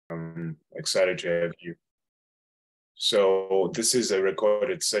Excited to have you. So this is a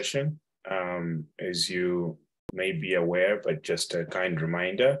recorded session, as you may be aware, but just a kind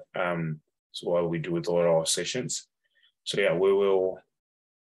reminder. So what we do with all our sessions. So yeah, we will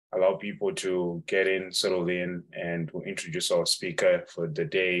allow people to get in, settle in, and we'll introduce our speaker for the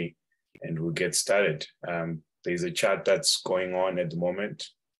day, and we'll get started. There's a chat that's going on at the moment,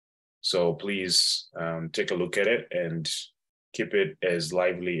 so please take a look at it and keep it as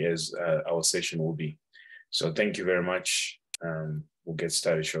lively as our session will be. So thank you very much. We'll get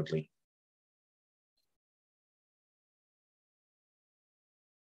started shortly.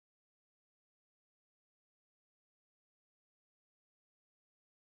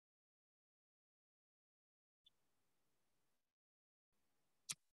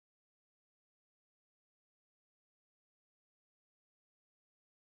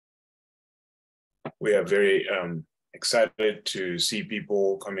 We are very excited to see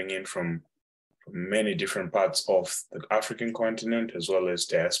people coming in from many different parts of the African continent as well as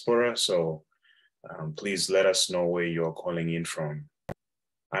diaspora. So please let us know where you're calling in from.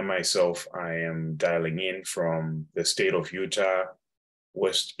 I myself, I am dialing in from the state of Utah,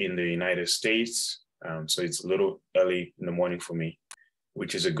 west in the United States. So it's a little early in the morning for me,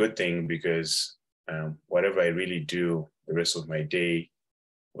 which is a good thing because whatever I really do the rest of my day,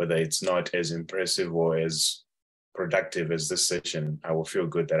 whether it's not as impressive or as productive as this session, I will feel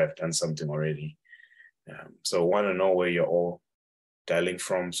good that I've done something already. So I want to know where you're all dialing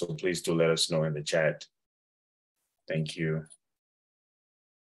from, so please do let us know in the chat. Thank you.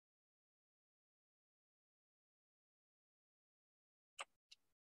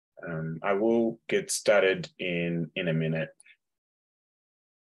 I will get started in a minute.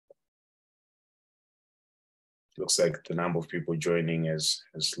 Looks like the number of people joining has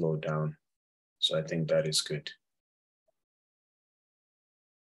slowed down, so I think that is good.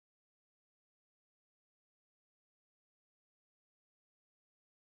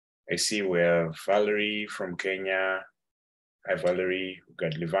 I see we have Valerie from Kenya. Hi, Valerie. We've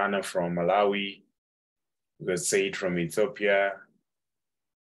got Livana from Malawi. We've got Said from Ethiopia.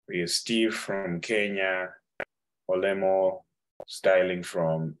 We have Steve from Kenya. Olemo styling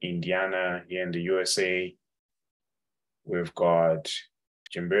from Indiana here in the USA. We've got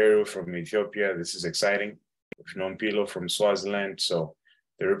Jimberu from Ethiopia. This is exciting. We've Nompilo from Swaziland. So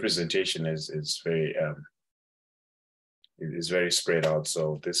the representation is very spread out.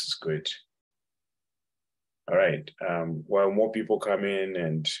 So this is good. All right. While more people come in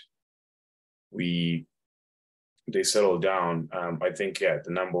and they settle down, I think, yeah,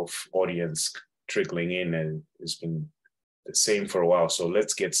 the number of audience trickling in has been the same for a while. So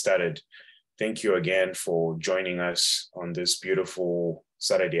let's get started. Thank you again for joining us on this beautiful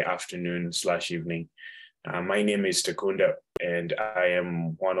Saturday afternoon / evening. My name is Takunda, and I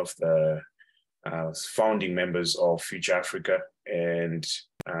am one of the founding members of Future Africa, and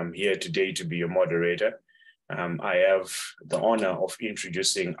I'm here today to be your moderator. I have the honor of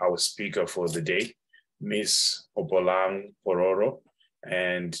introducing our speaker for the day, Miss Hopolang Phororo,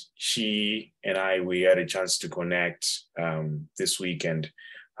 and she and we had a chance to connect this weekend.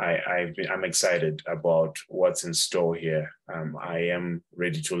 I'm excited about what's in store here. I am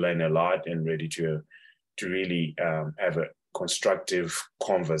ready to learn a lot and ready to really have a constructive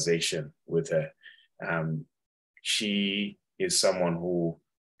conversation with her. She is someone who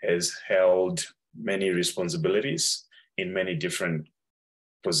has held many responsibilities in many different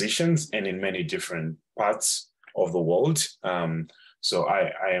positions and in many different parts of the world. So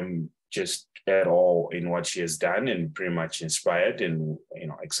I am just at all in what she has done and pretty much inspired and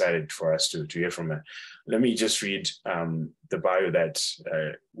excited for us to hear from her. Let me just read the bio that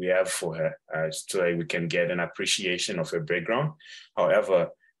we have for her so that we can get an appreciation of her background. However,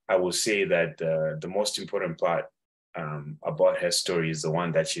 I will say that the most important part about her story is the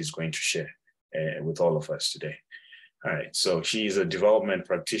one that she's going to share with all of us today. All right, so she is a development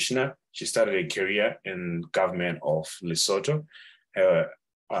practitioner. She started a career in Government of Lesotho, her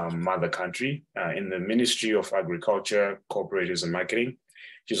mother country, in the Ministry of Agriculture, Cooperatives and Marketing.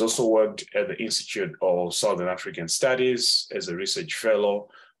 She's also worked at the Institute of Southern African Studies as a research fellow,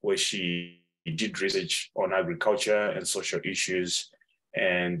 where she did research on agriculture and social issues.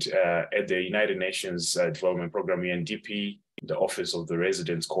 And at the United Nations Development Program, UNDP, the Office of the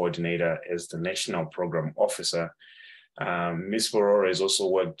Residence Coordinator as the National Program Officer. Ms. Phororo has also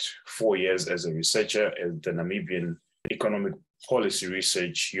worked 4 years as a researcher at the Namibian Economic Policy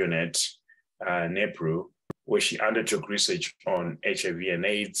Research Unit, NEPRU, where she undertook research on HIV and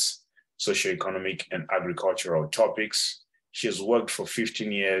AIDS, socioeconomic and agricultural topics. She has worked for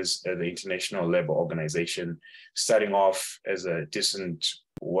 15 years at the International Labour Organization, starting off as a distant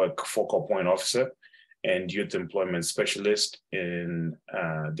work focal point officer and youth employment specialist in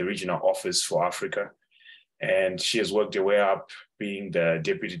the regional office for Africa. And she has worked her way up being the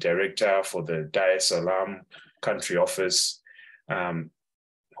deputy director for the Salaam Country Office.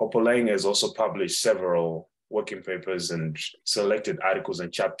 Hopolang has also published several working papers and selected articles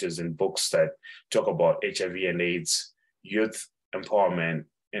and chapters in books that talk about HIV and AIDS, youth empowerment,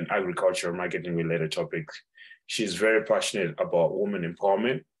 and agriculture marketing related topics. She's very passionate about women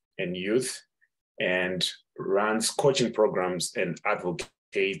empowerment and youth, and runs coaching programs and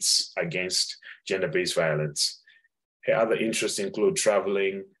advocates against gender-based violence. Her other interests include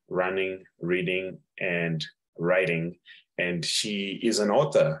traveling, running, reading, and writing. And she is an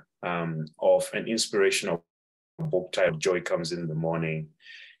author of an inspirational book titled Joy Comes in the Morning.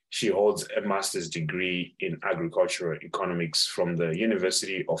 She holds a master's degree in agricultural economics from the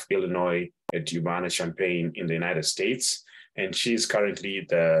University of Illinois at Urbana-Champaign in the United States. And she's currently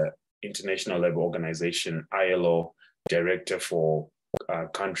the International Labour Organization, ILO Director for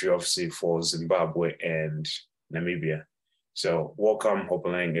Country Office for Zimbabwe and Namibia. So welcome,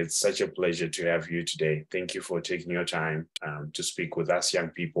 Hopolang. It's such a pleasure to have you today. Thank you for taking your time to speak with us young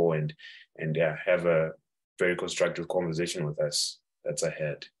people and have a very constructive conversation with us that's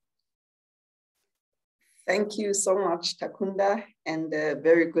ahead. Thank you so much, Takunda, and a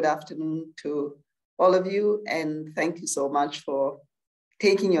very good afternoon to all of you. And thank you so much for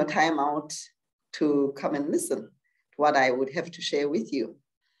taking your time out to come and listen to what I would have to share with you.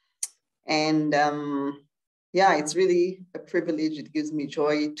 And yeah, it's really a privilege. It gives me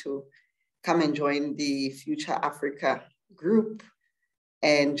joy to come and join the Future Africa group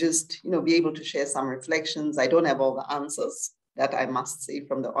and just, be able to share some reflections. I don't have all the answers, that I must say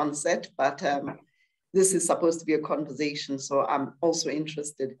from the onset, but this is supposed to be a conversation. So I'm also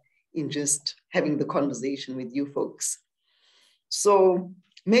interested in just having the conversation with you folks. So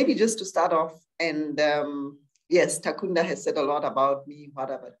maybe just to start off, and yes, Takunda has said a lot about me, what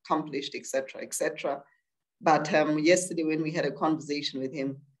I've accomplished, et cetera. But yesterday when we had a conversation with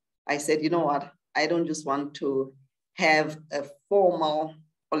him, I said, you know what, I don't just want to have a formal,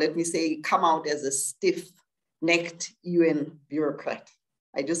 or let me say, come out as a stiff-necked UN bureaucrat.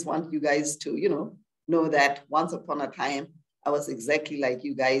 I just want you guys to, know that once upon a time, I was exactly like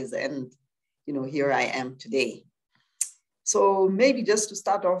you guys, and, here I am today. So maybe just to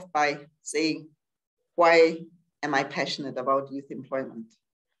start off by saying, why am I passionate about youth employment?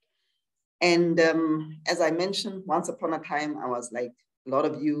 And as I mentioned, once upon a time, I was like a lot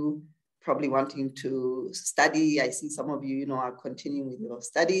of you, probably wanting to study. I see some of you, are continuing with your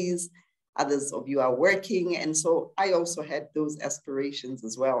studies. Others of you are working. And so I also had those aspirations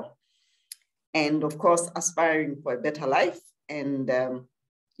as well. And of course, aspiring for a better life. And,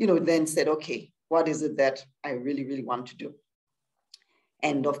 then said, okay, what is it that I really, really want to do?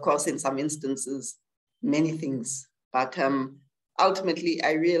 And of course, in some instances, many things. But ultimately,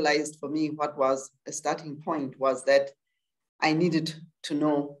 I realized for me what was a starting point was that I needed to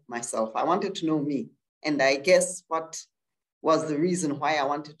know myself. I wanted to know me. And I guess what was the reason why I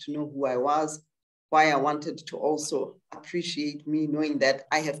wanted to know who I was, why I wanted to also appreciate me, knowing that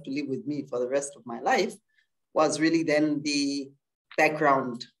I have to live with me for the rest of my life, was really then the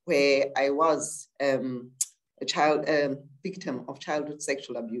background where I was a victim of childhood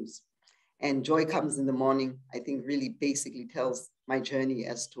sexual abuse. And Joy Comes in the Morning, I think really basically tells my journey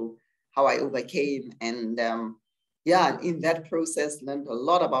as to how I overcame. And in that process, learned a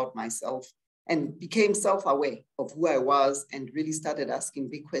lot about myself and became self-aware of who I was and really started asking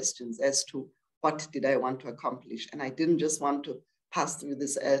big questions as to what did I want to accomplish. And I didn't just want to pass through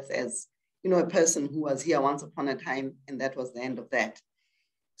this earth as, a person who was here once upon a time, and that was the end of that.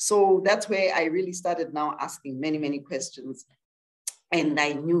 So that's where I really started now asking many, many questions. And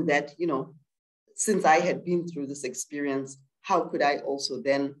I knew that, since I had been through this experience, how could I also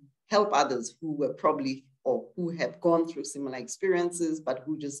then help others who were probably, or who have gone through similar experiences, but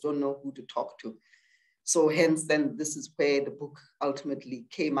who just don't know who to talk to. So hence then this is where the book ultimately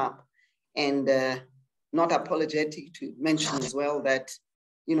came up. And not apologetic to mention as well that,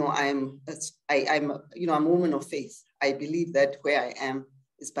 I'm a woman of faith. I believe that where I am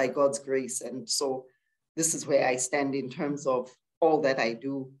is by God's grace. And so this is where I stand in terms of all that I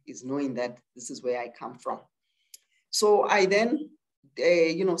do, is knowing that this is where I come from. So I then,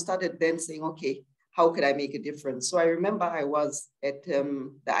 started then saying, okay, how could I make a difference? So I remember I was at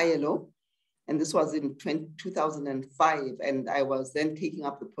the ILO, and this was in 2005, and I was then taking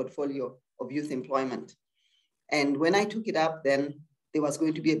up the portfolio of youth employment. And when I took it up, then there was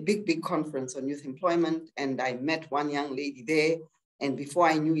going to be a big, big conference on youth employment, and I met one young lady there. And before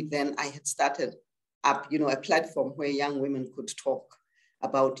I knew it, then I had started up, a platform where young women could talk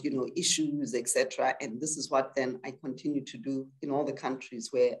about, issues, etc. And this is what then I continue to do in all the countries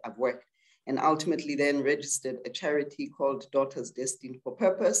where I've worked. And ultimately then registered a charity called Daughters Destined for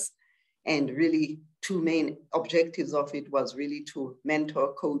Purpose. And really 2 main objectives of it was really to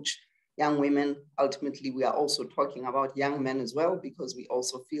mentor, coach young women. Ultimately, we are also talking about young men as well, because we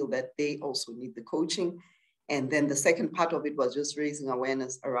also feel that they also need the coaching. And then the second part of it was just raising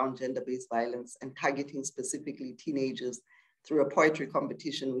awareness around gender-based violence and targeting specifically teenagers through a poetry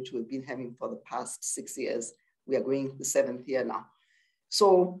competition, which we've been having for the past 6 years. We are going the 7th year now.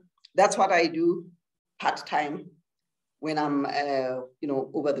 So that's what I do part-time when I'm,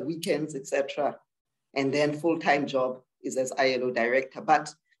 over the weekends, etc. And then full-time job is as ILO Director.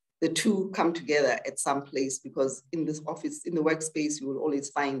 But the 2 come together at some place, because in this office, in the workspace, you will always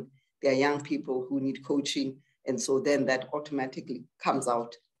find there are young people who need coaching. And so then that automatically comes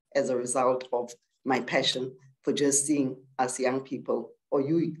out as a result of my passion for just seeing us young people, or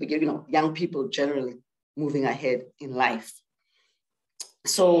young people generally moving ahead in life.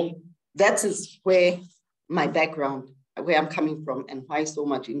 So that is where my background, where I'm coming from, and why so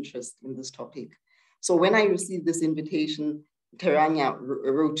much interest in this topic. So when I received this invitation, Teranya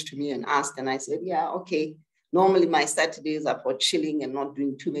wrote to me and asked, and I said, yeah, okay. Normally my Saturdays are for chilling and not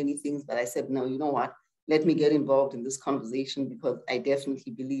doing too many things, but I said, no, you know what? Let me get involved in this conversation, because I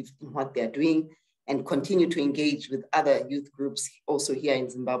definitely believe in what they're doing and continue to engage with other youth groups also here in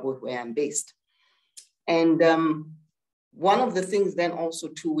Zimbabwe, where I'm based. And one of the things then also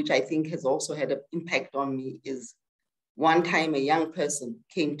too, which I think has also had an impact on me, is one time a young person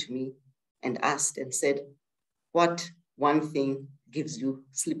came to me and asked and said, what one thing gives you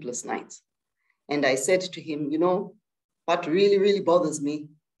sleepless nights? And I said to him, what really, really bothers me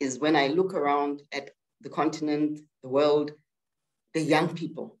is when I look around at the continent, the world, the young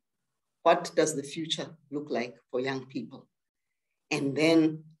people. What does the future look like for young people? And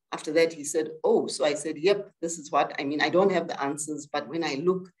then after that, he said, oh, so I said, yep, this is what, I don't have the answers, but when I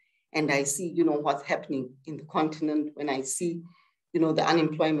look and I see, what's happening in the continent, when I see, the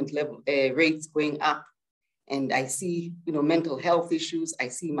unemployment level rates going up, and I see, mental health issues, I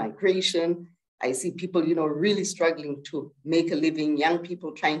see migration, I see people, really struggling to make a living, young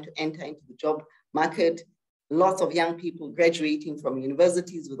people trying to enter into the job market, lots of young people graduating from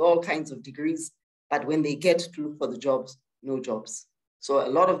universities with all kinds of degrees, but when they get to look for the jobs, no jobs. So a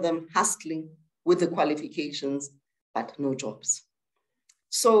lot of them hustling with the qualifications, but no jobs.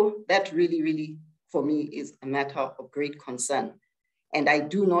 So that really, really, for me, is a matter of great concern. And I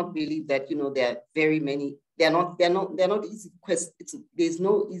do not believe that, there are very many, they're not easy questions. There's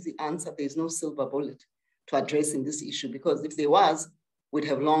no easy answer. There's no silver bullet to addressing this issue, because if there was, we'd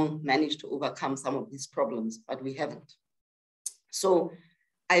have long managed to overcome some of these problems, but we haven't. So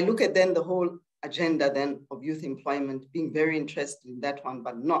I look at then the whole agenda then of youth employment, being very interested in that one,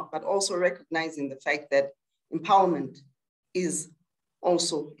 but also recognizing the fact that empowerment is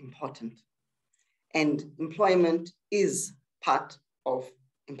also important. And employment is part of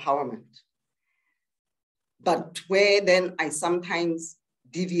empowerment. But where then I sometimes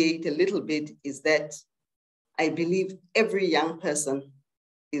deviate a little bit is that I believe every young person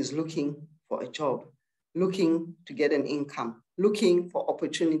is looking for a job, looking to get an income, looking for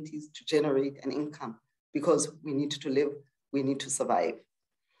opportunities to generate an income, because we need to live, we need to survive.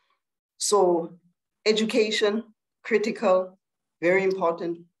 So education, critical, very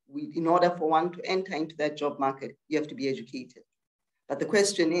important. In order for one to enter into that job market, you have to be educated. But the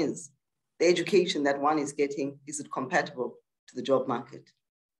question is, the education that one is getting, is it compatible to the job market?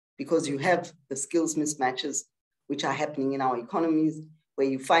 Because you have the skills mismatches, which are happening in our economies, where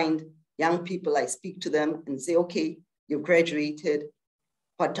you find young people, I speak to them and say, okay, you've graduated,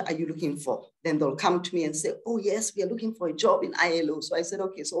 what are you looking for? Then they'll come to me and say, oh yes, we are looking for a job in ILO. So I said,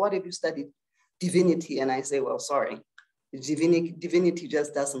 okay, so what have you studied? Divinity. And I say, well, sorry, divinity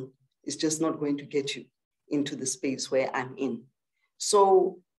just doesn't, it's just not going to get you into the space where I'm in.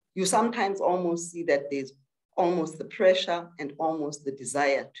 So you sometimes almost see that there's almost the pressure and almost the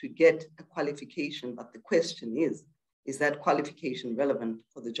desire to get a qualification. But the question is that qualification relevant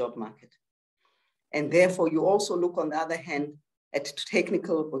for the job market? And therefore, you also look on the other hand at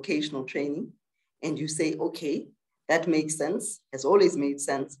technical vocational training, and you say, okay, that makes sense, has always made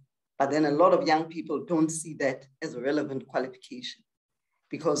sense. But then a lot of young people don't see that as a relevant qualification,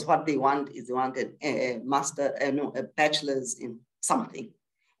 because what they want is they want a bachelor's in something.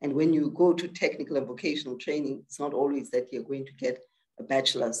 And when you go to technical and vocational training, it's not always that you're going to get a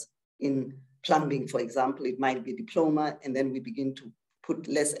bachelor's in plumbing, for example. It might be a diploma, and then we begin to put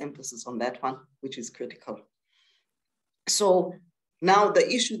less emphasis on that one, which is critical. So now the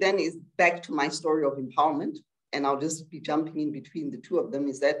issue then is back to my story of empowerment, and I'll just be jumping in between the two of them,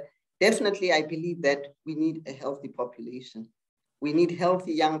 is that definitely I believe that we need a healthy population. We need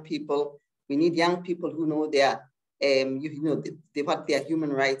healthy young people. We need young people who know what their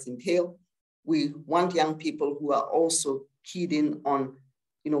human rights entail. We want young people who are also keyed in on,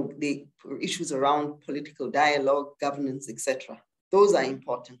 the issues around political dialogue, governance, etc. Those are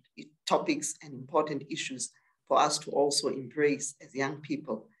important topics and important issues for us to also embrace as young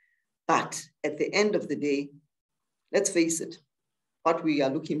people. But at the end of the day, let's face it, what we are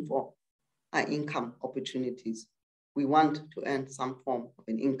looking for are income opportunities. We want to earn some form of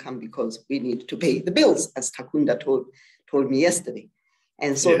an income because we need to pay the bills, as Takunda told me yesterday.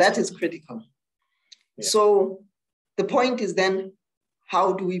 And so that is critical. Yeah. So the point is then,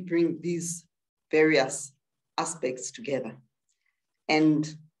 how do we bring these various aspects together?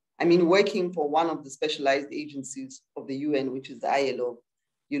 And I mean, working for one of the specialized agencies of the UN, which is the ILO,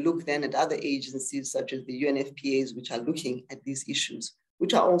 you look then at other agencies such as the UNFPAs, which are looking at these issues,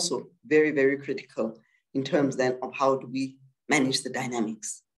 which are also very, very critical in terms then of how do we manage the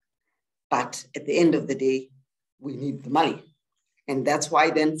dynamics. But at the end of the day, we need the money. And that's why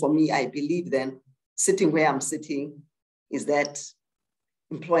then for me, I believe then sitting where I'm sitting is that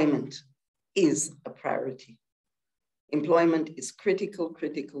employment is a priority. Employment is critical,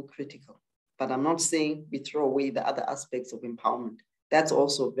 critical, critical. But I'm not saying we throw away the other aspects of empowerment. That's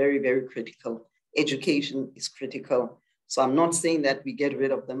also very, very critical. Education is critical. So I'm not saying that we get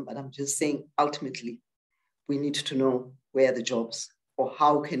rid of them, but I'm just saying ultimately, we need to know where the jobs, or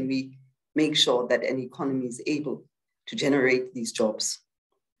how can we make sure that an economy is able to generate these jobs.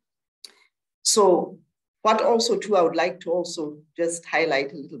 So what also too, I would like to also just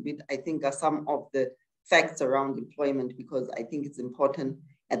highlight a little bit, I think, are some of the facts around employment, because I think it's important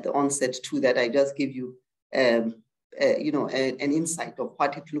at the onset too that I just give you an insight of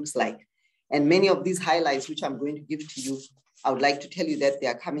what it looks like. And many of these highlights, which I'm going to give to you, I would like to tell you that they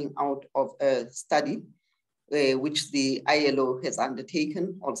are coming out of a study which the ILO has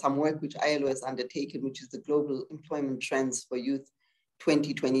undertaken, or some work which ILO has undertaken, which is the Global Employment Trends for Youth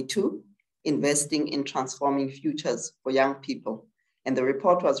 2022, Investing in Transforming Futures for Young People. And the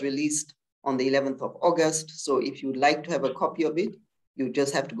report was released on the 11th of August. So if you would like to have a copy of it, you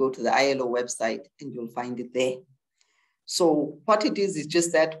just have to go to the ILO website and you'll find it there. So what it is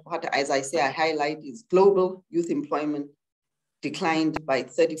just that, what, as I say, I highlight is global youth employment declined by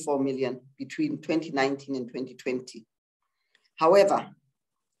 34 million between 2019 and 2020. However,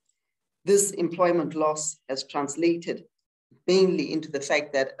 this employment loss has translated mainly into the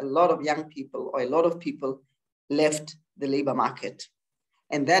fact that a lot of young people, or a lot of people, left the labor market.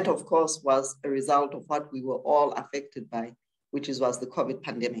 And that, of course, was a result of what we were all affected by, which was the COVID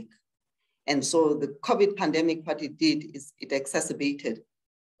pandemic. And so the COVID pandemic, what it did is it exacerbated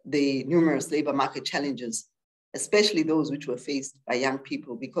the numerous labor market challenges, especially those which were faced by young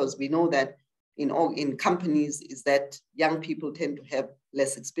people, because we know that in companies is that young people tend to have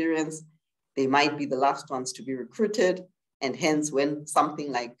less experience. They might be the last ones to be recruited. And hence, when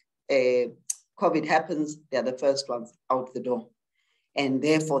something like COVID happens, they're the first ones out the door. And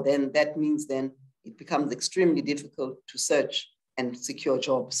therefore, then that means then it becomes extremely difficult to search and secure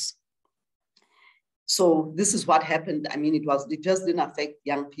jobs. So this is what happened. I mean, it just didn't affect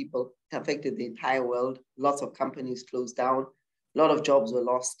young people. It affected the entire world. Lots of companies closed down. A lot of jobs were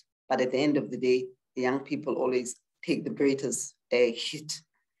lost. But at the end of the day, the young people always take the greatest hit.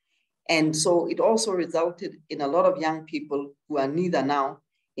 And so it also resulted in a lot of young people who are neither now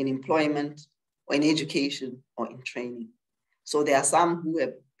in employment or in education or in training. So there are some who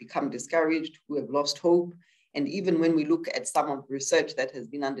have become discouraged, who have lost hope. And even when we look at some of the research that has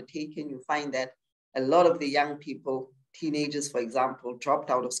been undertaken, you find that a lot of the young people, teenagers, for example, dropped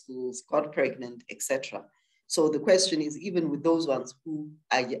out of schools, got pregnant, etc. So the question is, even with those ones who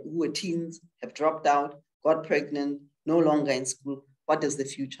are teens, have dropped out, got pregnant, no longer in school, what does the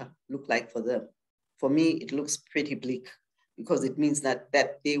future look like for them? For me, it looks pretty bleak, because it means that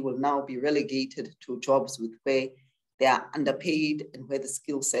they will now be relegated to jobs where they are underpaid and where the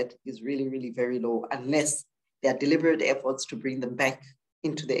skill set is really, really very low, unless there are deliberate efforts to bring them back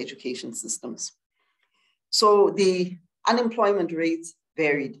into the education systems. So the unemployment rates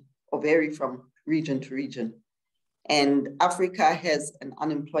vary from region to region. And Africa has an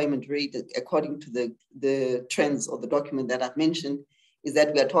unemployment rate, according to the trends or the document that I've mentioned, is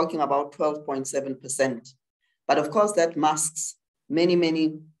that we are talking about 12.7%. But of course, that masks many,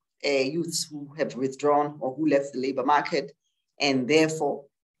 many youths who have withdrawn or who left the labor market. And therefore,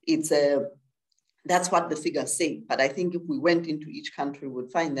 that's what the figures say. But I think if we went into each country, we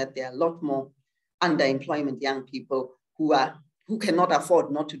would find that there are a lot more underemployment young people who who cannot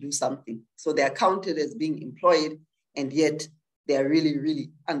afford not to do something. So they are counted as being employed, and yet they are really,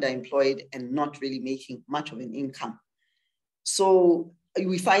 really underemployed and not really making much of an income. So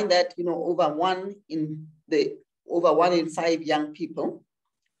we find that, over one in 5 young people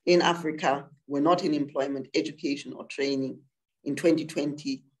in Africa were not in employment, education, or training in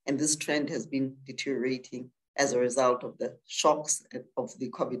 2020, and this trend has been deteriorating as a result of the shocks of the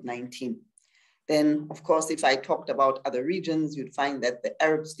COVID-19. Then, of course, if I talked about other regions, you'd find that the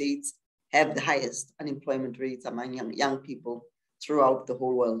Arab states have the highest unemployment rates among young people throughout the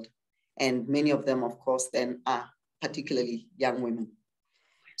whole world. And many of them, of course, then are particularly young women.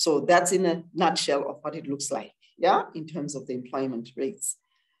 So that's in a nutshell of what it looks like, in terms of the employment rates.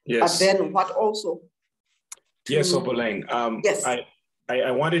 Yes. But then what also? Yes, Hopolang. Yes.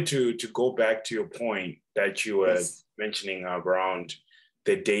 I wanted to go back to your point that you were mentioning around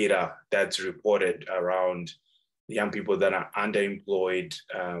the data that's reported around young people that are underemployed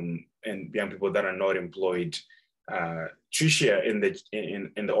and young people that are not employed. Tricia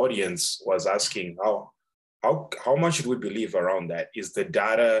in the audience was asking how much should we believe around that? Is the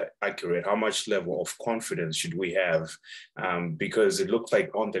data accurate? How much level of confidence should we have? Because it looks like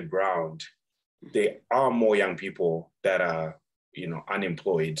on the ground, there are more young people that are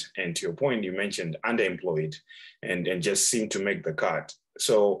unemployed. And to your point, you mentioned underemployed and just seem to make the cut.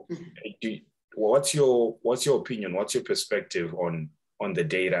 So what's your opinion? What's your perspective on the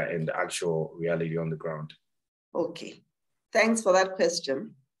data and the actual reality on the ground? Okay, thanks for that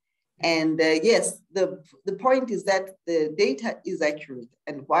question. And yes, the point is that the data is accurate.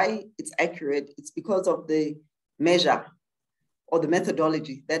 And why it's accurate, it's because of the measure or the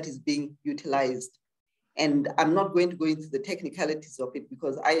methodology that is being utilized. And I'm not going to go into the technicalities of it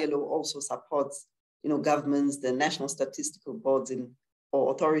because ILO also supports, governments, the national statistical boards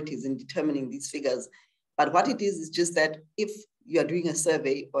or authorities in determining these figures. But what it is just that if you are doing a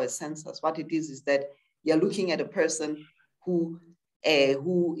survey or a census, what it is that you're looking at a person who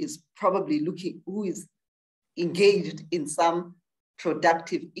is engaged in some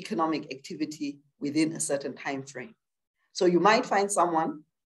productive economic activity within a certain time frame. So you might find someone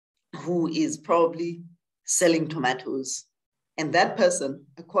who is probably selling tomatoes, and that person,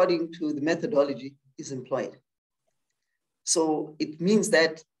 according to the methodology, is employed. So it means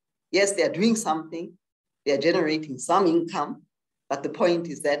that, yes, they are doing something, they are generating some income, but the point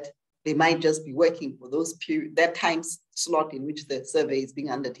is that they might just be working for that time slot in which the survey is being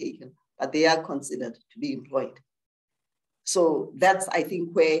undertaken, but they are considered to be employed. So that's, I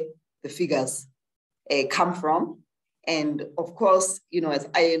think, where the figures come from. And of course, as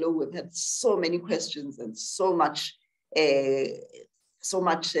ILO, we've had so many questions and so much, let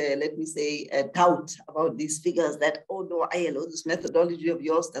me say, doubt about these figures that, oh no, ILO, this methodology of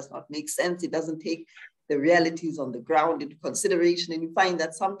yours does not make sense. It doesn't take the realities on the ground into consideration. And you find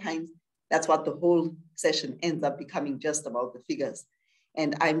that sometimes that's what the whole session ends up becoming, just about the figures.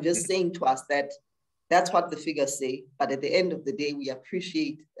 And I'm just saying to us that that's what the figures say. But at the end of the day, we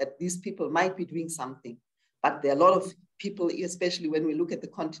appreciate that these people might be doing something. But there are a lot of people, especially when we look at the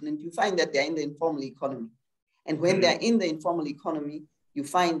continent, you find that they're in the informal economy. And when they're in the informal economy, you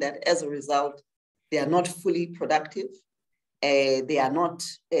find that as a result, they are not fully productive. They are not,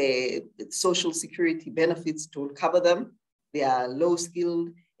 social security benefits don't cover them. They are low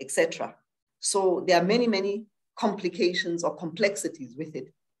skilled, etc. So there are many, many complications or complexities with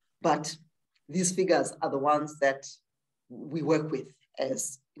it. But these figures are the ones that we work with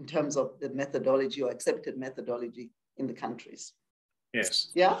as in terms of the methodology or accepted methodology in the countries. Yes.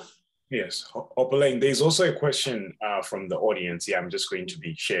 Yeah? Yes. Hopolang, there's also a question from the audience. Yeah, I'm just going to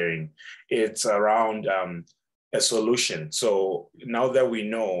be sharing. It's around a solution. So now that we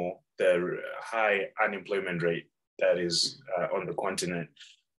know the high unemployment rate that is on the continent,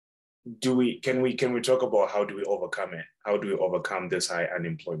 can we talk about how do we overcome it? How do we overcome this high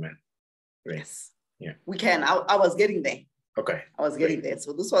unemployment rate? Yes. Yeah. We can. I was getting there. Okay. I was getting there.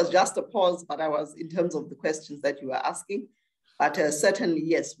 So this was just a pause, but I was in terms of the questions that you were asking. But certainly,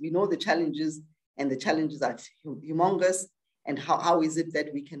 yes, we know the challenges, and the challenges are humongous. And how is it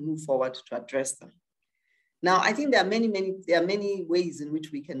that we can move forward to address them? Now, I think there are many ways in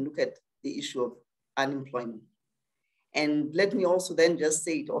which we can look at the issue of unemployment. And let me also then just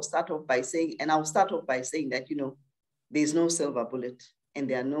say it, or start off by saying that, there's no silver bullet and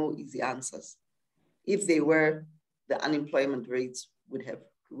there are no easy answers. If they were, the unemployment rates would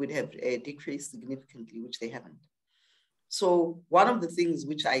have decreased significantly, which they haven't. So one of the things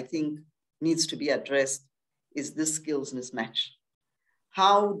which I think needs to be addressed is this skills mismatch.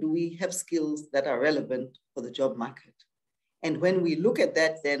 How do we have skills that are relevant for the job market? And when we look at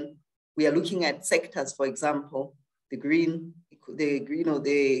that, then we are looking at sectors, for example, the green the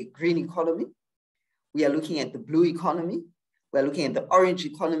green economy. We are looking at the blue economy. We're looking at the orange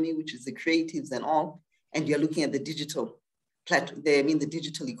economy, which is the creatives and all. And you're looking at the digital the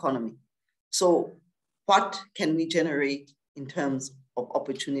digital economy. So what can we generate in terms of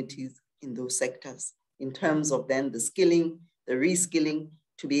opportunities in those sectors, in terms of then the skilling, the reskilling,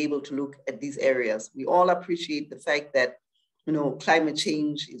 to be able to look at these areas? We all appreciate the fact that, climate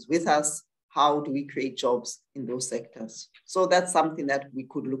change is with us. How do we create jobs in those sectors? So that's something that we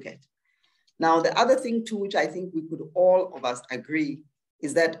could look at. Now, the other thing too, which I think we could all of us agree,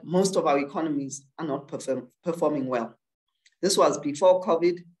 is that most of our economies are not performing well. This was before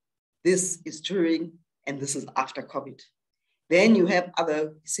COVID, this is during, and this is after COVID. Then you have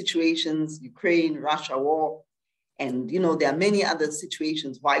other situations, Ukraine, Russia war, and there are many other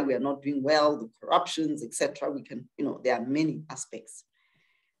situations why we are not doing well, the corruptions, etc. There are many aspects.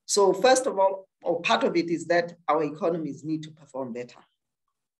 So first of all, or part of it is that our economies need to perform better.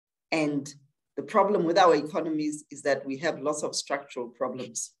 And the problem with our economies is that we have lots of structural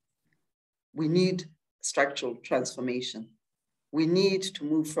problems. We need structural transformation. We need to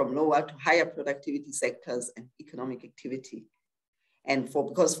move from lower to higher productivity sectors and economic activity. And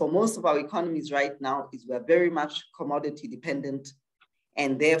because for most of our economies right now we're very much commodity dependent,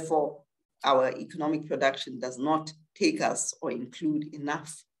 and therefore our economic production does not take us or include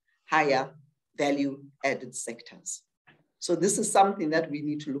enough higher value added sectors. So this is something that we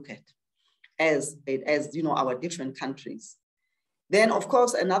need to look at as our different countries. Then of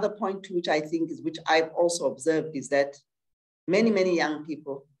course, another point to which I think which I've also observed is that many young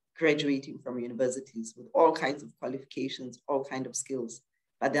people graduating from universities with all kinds of qualifications, all kinds of skills,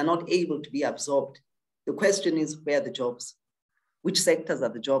 but they're not able to be absorbed. The question is, where are the jobs? Which sectors are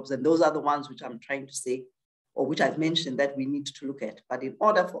the jobs? And those are the ones which I'm trying to say, or which I've mentioned that we need to look at. But in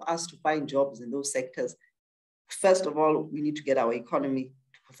order for us to find jobs in those sectors, first of all, we need to get our economy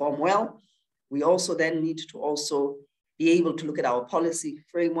to perform well. We also then need to also be able to look at our policy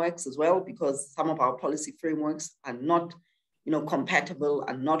frameworks as well, because some of our policy frameworks are not compatible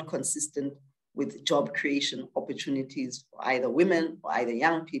and not consistent with job creation opportunities for either women or either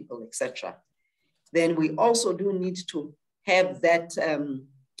young people, etc. Then we also do need to have that,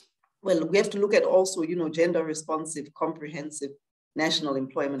 we have to look at also, gender responsive, comprehensive national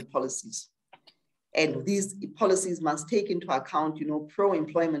employment policies. And these policies must take into account,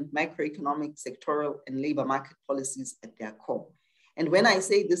 pro-employment, macroeconomic, sectoral, and labor market policies at their core. And when I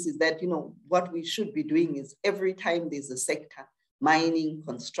say this is that, what we should be doing is every time there's a sector, mining,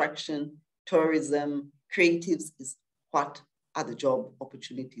 construction, tourism, creatives, is what are the job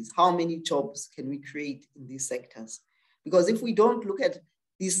opportunities? How many jobs can we create in these sectors? Because if we don't look at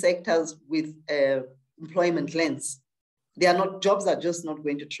these sectors with employment lens, jobs are just not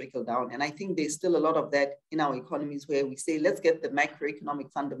going to trickle down. And I think there's still a lot of that in our economies where we say, let's get the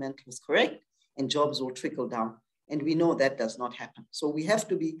macroeconomic fundamentals correct and jobs will trickle down. And we know that does not happen. So we have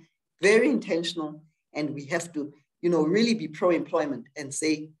to be very intentional, and we have to, really be pro-employment and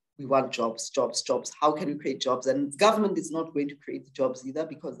say, we want jobs, jobs, jobs. How can we create jobs? And government is not going to create the jobs either,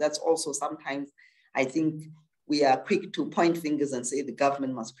 because that's also sometimes, I think we are quick to point fingers and say the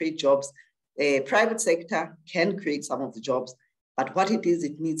government must create jobs. The private sector can create some of the jobs, but what it is,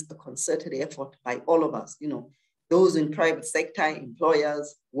 it needs a concerted effort by all of us, those in private sector,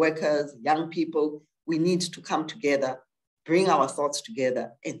 employers, workers, young people. We need to come together, bring our thoughts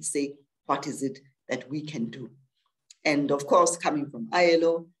together and say, what is it that we can do? And of course, coming from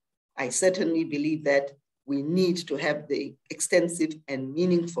ILO, I certainly believe that we need to have the extensive and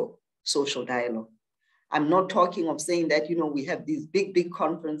meaningful social dialogue. I'm not talking of saying that, we have these big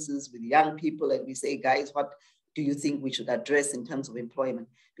conferences with young people and we say, guys, what do you think we should address in terms of employment?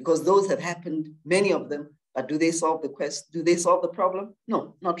 Because those have happened, many of them, but do they solve the question? Do they solve the problem?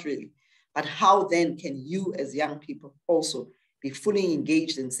 No, not really. But how then can you as young people also be fully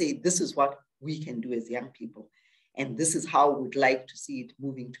engaged and say, this is what we can do as young people. And this is how we'd like to see it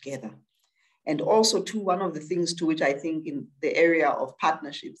moving together. And also too, one of the things to which I think in the area of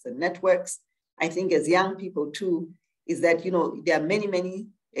partnerships and networks, I think as young people too, is that, there are many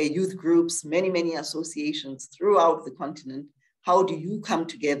youth groups, many associations throughout the continent. How do you come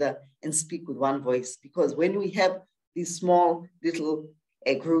together and speak with one voice? Because when we have these small little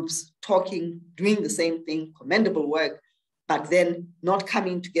groups talking, doing the same thing, commendable work, but then not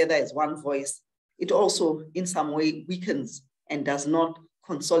coming together as one voice, it also in some way weakens and does not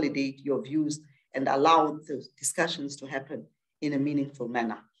consolidate your views and allow the discussions to happen in a meaningful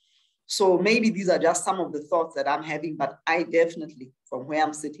manner. So maybe these are just some of the thoughts that I'm having, but I definitely, from where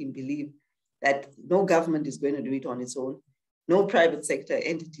I'm sitting, believe that no government is going to do it on its own. No private sector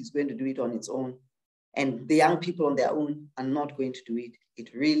entity is going to do it on its own. And the young people on their own are not going to do it.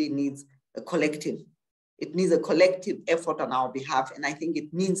 It really needs a collective. It needs a collective effort on our behalf. And I think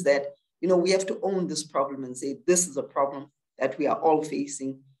it means that, we have to own this problem and say, this is a problem that we are all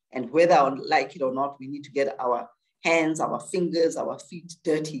facing. And whether I like it or not, we need to get our hands, our fingers, our feet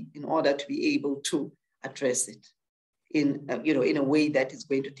dirty in order to be able to address it in a way that is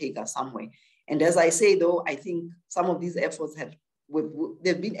going to take us somewhere. And as I say, though, I think some of these efforts have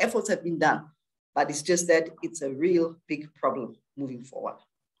been done, but it's just that it's a real big problem moving forward.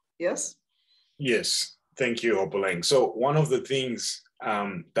 Yes? Yes, thank you, Hopolang. So one of the things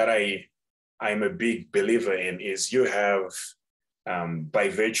that I'm a big believer in is you have, by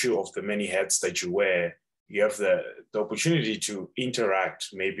virtue of the many hats that you wear, you have the opportunity to interact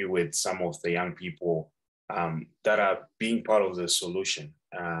maybe with some of the young people that are being part of the solution,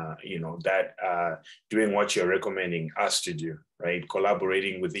 that are doing what you're recommending us to do, right?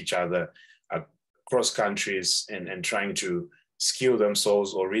 Collaborating with each other across countries and trying to skill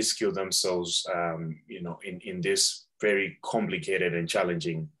themselves or reskill themselves, in this very complicated and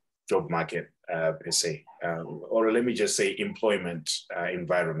challenging job market per se, or let me just say employment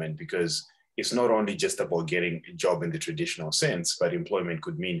environment, because it's not only just about getting a job in the traditional sense, but employment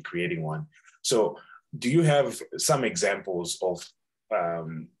could mean creating one. So do you have some examples of,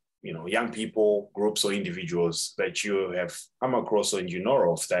 young people, groups or individuals that you have come across and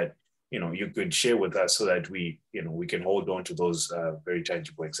of that, you could share with us so that we can hold on to those very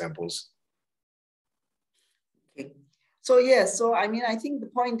tangible examples? Okay. So, yes. So, I think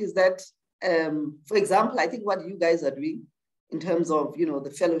the point is that, for example, I think what you guys are doing in terms of,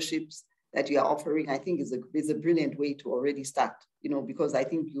 the fellowships that you are offering, I think is a brilliant way to already start, because I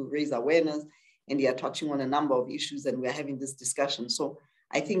think you raise awareness and you are touching on a number of issues and we're having this discussion. So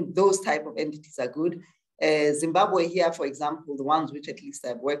I think those type of entities are good. Zimbabwe here, for example, the ones which at least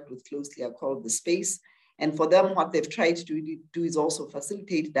I've worked with closely are called The Space. And for them, what they've tried to do is also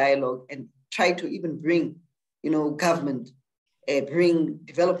facilitate dialogue and try to even bring, government, bring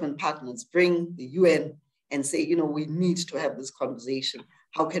development partners, bring the UN and say, we need to have this conversation.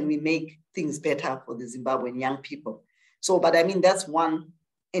 How can we make things better for the Zimbabwean young people? So, but that's one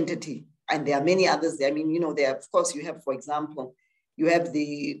entity. And there are many others. There, of course, you have, for example, you have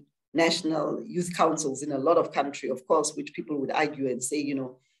the national youth councils in a lot of countries, of course, which people would argue and say,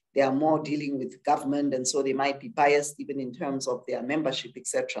 they are more dealing with government. And so they might be biased even in terms of their membership,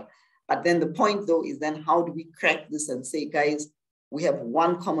 etc. But then the point, though, is then how do we crack this and say, guys, we have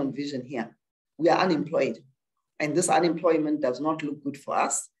one common vision here. We are unemployed. And this unemployment does not look good for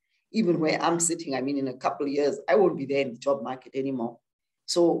us. Even where I'm sitting, in a couple of years, I won't be there in the job market anymore.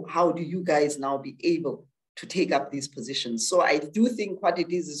 So how do you guys now be able to take up these positions? So I do think what it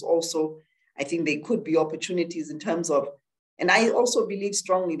is also, I think there could be opportunities in terms of, and I also believe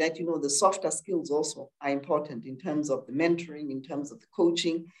strongly that, the softer skills also are important in terms of the mentoring, in terms of the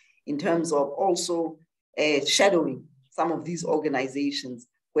coaching, in terms of also shadowing some of these organizations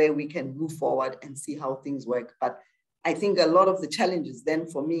where we can move forward and see how things work. But I think a lot of the challenges then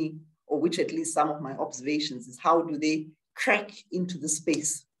for me, or which at least some of my observations, is how do they crack into the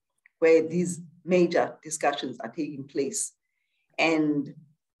space where these major discussions are taking place. And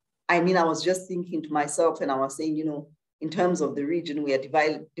I was just thinking to myself and I was saying, in terms of the region, we are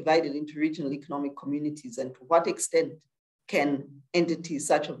divided into regional economic communities, and to what extent can entities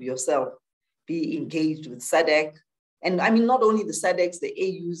such as yourself be engaged with SADC? And not only the SADCs, the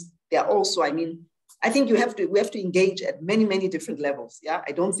AUs, they're also, I think we have to engage at many, many different levels. Yeah,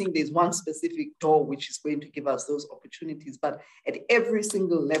 I don't think there's one specific door which is going to give us those opportunities, but at every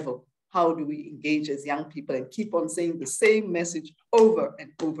single level, how do we engage as young people and keep on saying the same message over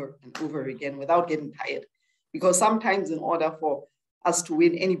and over and over again without getting tired? Because sometimes in order for us to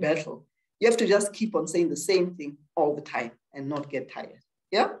win any battle, you have to just keep on saying the same thing all the time and not get tired.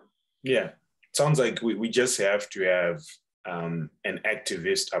 Yeah? Yeah. Sounds like we just have to have an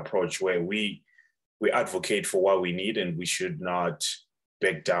activist approach where we advocate for what we need, and we should not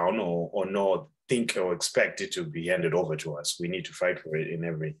back down or not think or expect it to be handed over to us. We need to fight for it in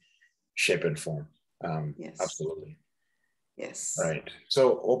every shape and form. Yes. Absolutely. Yes. All right.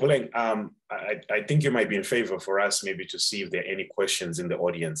 So, Hopolang, I think you might be in favor for us maybe to see if there are any questions in the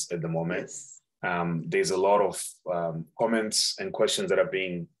audience at the moment. Yes. There's a lot of comments and questions that are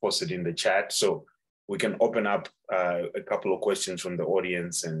being posted in the chat. So we can open up a couple of questions from the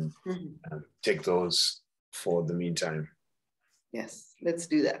audience and take those for the meantime. Yes, let's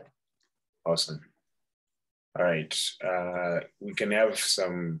do that. Awesome. All right. We can have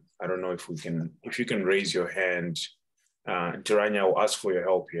some, I don't know if you can raise your hand. Tiranya will ask for your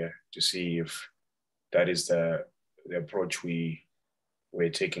help here to see if that is the approach we're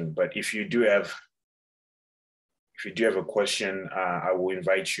taking. But if you do have if you do have a question, I will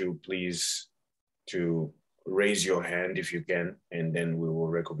invite you, please, to raise your hand if you can, and then we will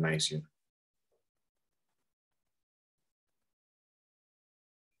recognize you.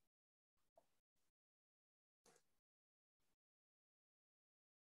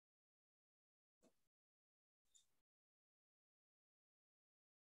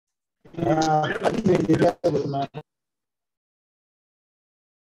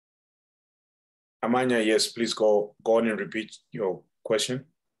 Amanya, yes, please go on and repeat your question.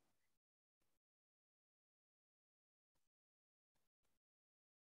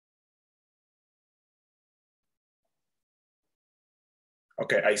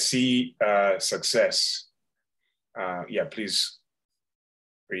 Okay, I see success. Yeah, please,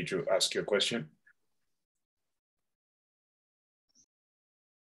 ready to ask your question.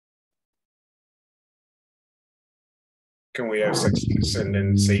 Can we have success and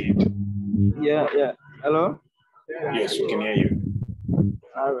then say it? Yeah. Hello? Yes, we can hear you.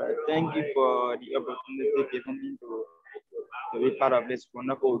 All right. Thank you for the opportunity given me to be part of this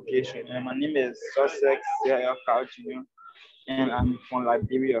wonderful occasion. And my name is Sussex Jr. And I'm from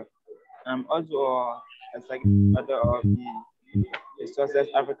Liberia. I'm also a second member of the Sussex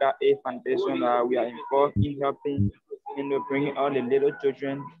Africa A Foundation. We are involved in helping bringing all the little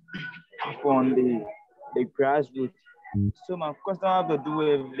children from the grassroots. So my question has to do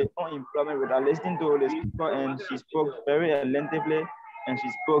with the unemployment rate. I listened to the speaker and she spoke very attentively and she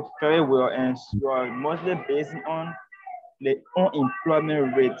spoke very well and she was mostly based on the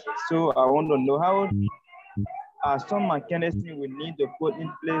unemployment rate. So I want to know how are some mechanisms we need to put in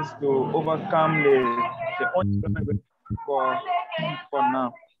place to overcome the unemployment rate for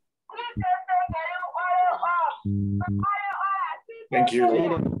now. Thank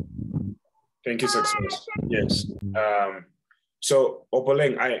you. Thank you, Success. Yes. So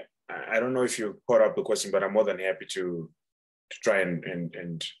Hopolang, I don't know if you caught up the question, but I'm more than happy to try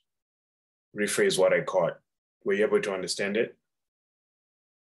and rephrase what I caught. Were you able to understand it?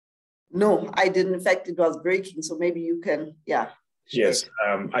 No, I didn't. In fact, it was breaking. So maybe you can, yeah. Yes,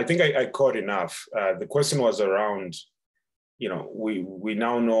 I think I caught enough. The question was around, you know, we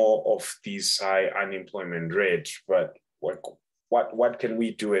now know of these high unemployment rates, but what can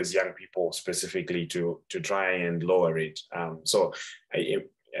we do as young people specifically to try and lower it? So I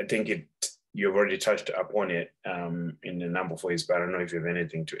think you've already touched upon it in a number of ways, but I don't know if you have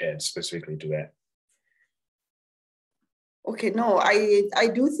anything to add specifically to that. Okay, no, I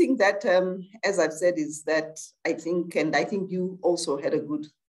do think that, as I've said, is that I think you also had a good,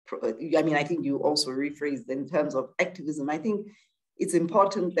 I think you also rephrased in terms of activism. I think it's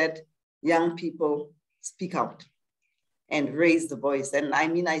important that young people speak out and raise the voice. And I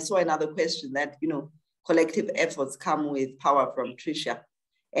mean, I saw another question that, you know, collective efforts come with power from Tricia.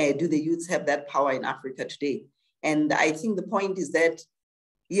 Do the youths have that power in Africa today? And I think the point is that,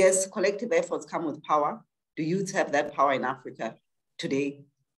 yes, collective efforts come with power. Do youths have that power in Africa today?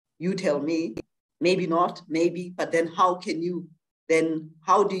 You tell me, maybe not, maybe, but then how do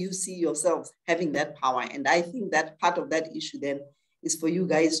you see yourselves having that power? And I think that part of that issue then is for you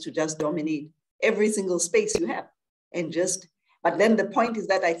guys to just dominate every single space you have. But then the point is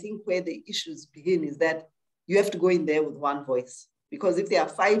that I think where the issues begin is that you have to go in there with one voice, because if there are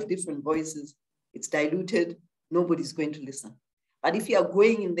 5 different voices, it's diluted, nobody's going to listen. But if you are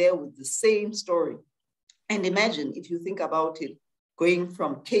going in there with the same story, and imagine if you think about it, going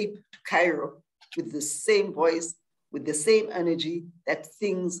from Cape to Cairo with the same voice, with the same energy, that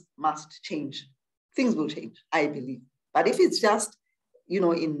things must change. Things will change, I believe. But if it's just, you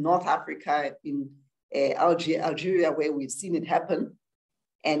know, in North Africa, in Algeria, where we've seen it happen,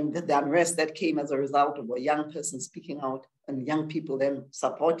 and the unrest that came as a result of a young person speaking out and young people then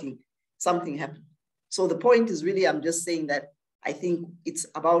supporting, something happened. So the point is really, I'm just saying that I think it's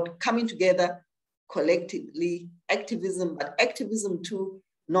about coming together collectively, activism, but activism too,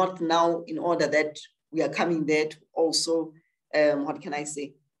 not now in order that we are coming there to also,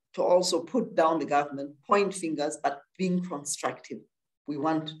 to also put down the government, point fingers, but being constructive. We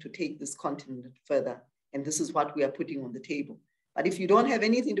want to take this continent further, and this is what we are putting on the table. But if you don't have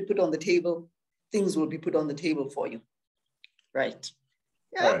anything to put on the table, things will be put on the table for you. Right.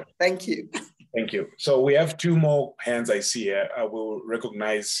 Yeah, right. Thank you. Thank you. So we have 2 more hands I see here. I will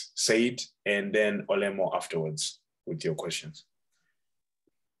recognize Said and then Olemo afterwards with your questions.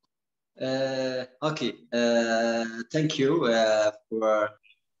 Okay. Thank you for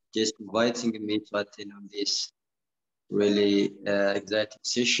just inviting me to attend on this really exciting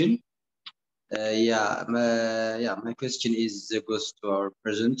session. My question goes to our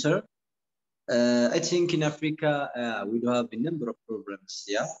presenter. I think in Africa we do have a number of problems.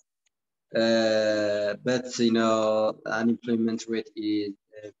 Yeah, But you know, unemployment rate is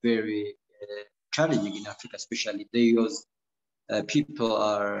very challenging in Africa, especially because people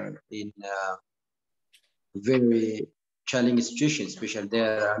are in very challenging situations, especially they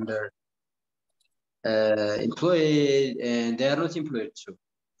are under employed and they are not employed too.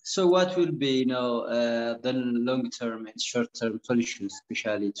 So what will be, you know, the long-term and short-term solutions,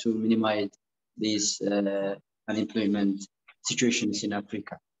 especially to minimize these unemployment situations in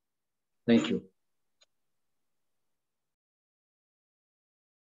Africa? Thank you.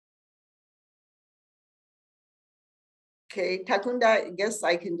 Okay, Takunda, I guess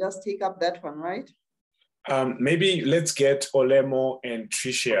I can just take up that one, right? Maybe let's get Olemo and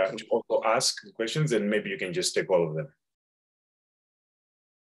Tricia to also ask questions, and maybe you can just take all of them.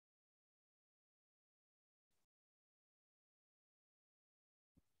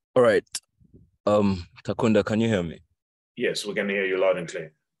 All right. Takunda, can you hear me? Yes, we can hear you loud and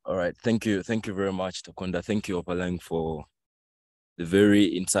clear. All right. Thank you. Thank you very much, Takunda. Thank you, Hopolang, for the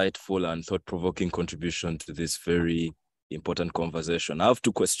very insightful and thought-provoking contribution to this very important conversation. I have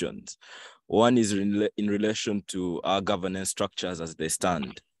two questions. One is in relation to our governance structures as they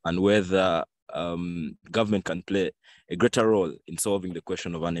stand, and whether government can play a greater role in solving the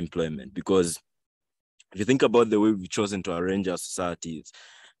question of unemployment. Because if you think about the way we've chosen to arrange our societies,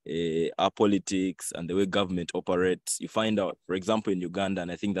 our politics and the way government operates, you find out, for example, in Uganda,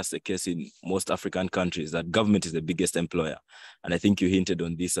 and I think that's the case in most African countries, that government is the biggest employer. And I think you hinted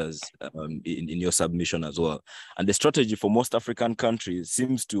on this as in your submission as well. And the strategy for most African countries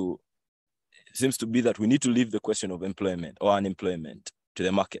seems to be that we need to leave the question of employment or unemployment to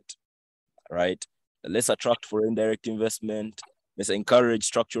the market, right? Let's attract foreign direct investment. Let's encourage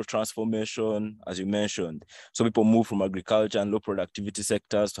structural transformation, as you mentioned. So people move from agriculture and low productivity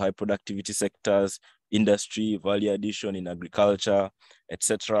sectors to high productivity sectors, industry, value addition in agriculture,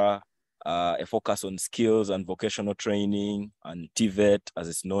 etc. A focus on skills and vocational training and TVET, as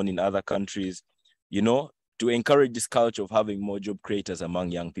it's known in other countries, you know, to encourage this culture of having more job creators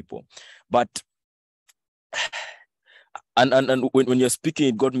among young people. But and when you're speaking,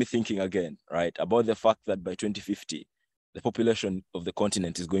 it got me thinking again, right, about the fact that by 2050, the population of the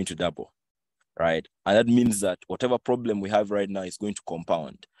continent is going to double, right? And that means that whatever problem we have right now is going to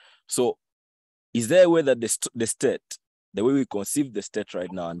compound. So is there a way that the state, the way we conceive the state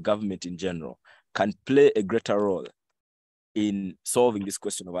right now and government in general, can play a greater role in solving this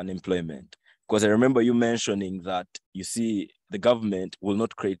question of unemployment? Because I remember you mentioning that, you see, the government will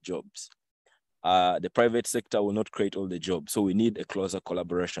not create jobs. The private sector will not create all the jobs. So we need a closer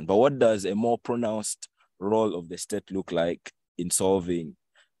collaboration. But what does a more pronounced role of the state look like in solving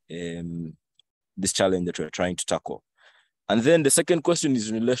this challenge that we're trying to tackle? And then the second question is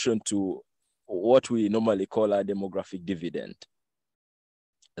in relation to what we normally call our demographic dividend.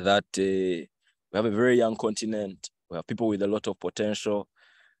 That we have a very young continent, we have people with a lot of potential.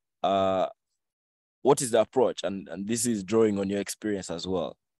 What is the approach? And this is drawing on your experience as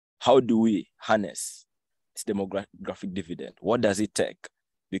well. How do we harness this demographic dividend? What does it take?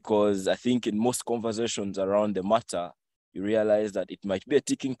 Because I think in most conversations around the matter, you realize that it might be a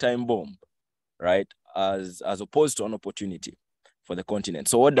ticking time bomb, right? As opposed to an opportunity for the continent.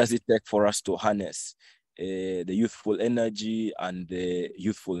 So what does it take for us to harness the youthful energy and the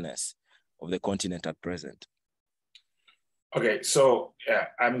youthfulness of the continent at present? Okay, so yeah,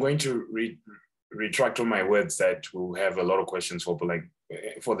 I'm going to retract all my words that we'll have a lot of questions for, but like,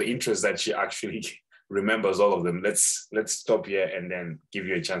 for the interest that she actually remembers all of them, let's stop here and then give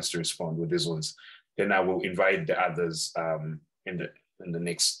you a chance to respond with these ones. Then I will invite the others in the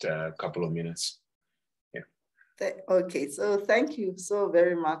next couple of minutes. Yeah. Okay, so thank you so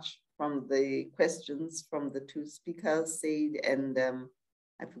very much from the questions from the two speakers, Said and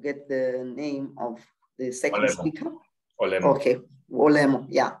I forget the name of the second speaker. Olemo. Okay, Olemo,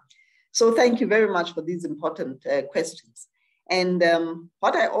 yeah. So thank you very much for these important questions. And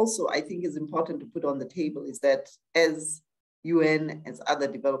what I think is important to put on the table is that as UN, as other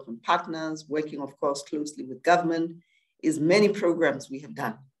development partners, working of course closely with government, is many programs we have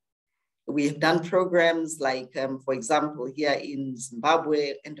done. We have done programs like, for example, here in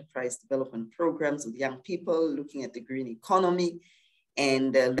Zimbabwe, enterprise development programs with young people, looking at the green economy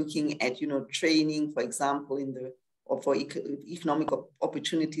and looking at, training, for example, for economic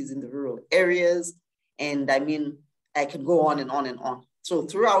opportunities in the rural areas. And I mean, I can go on and on and on. So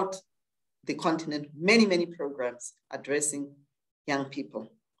throughout the continent, many, many programs addressing young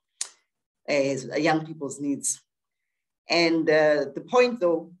people, young people's needs. And the point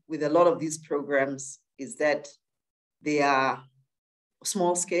though, with a lot of these programs is that they are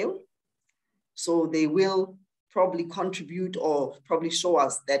small scale. So they will probably contribute or probably show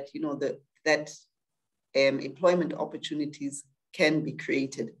us that, you know, that employment opportunities can be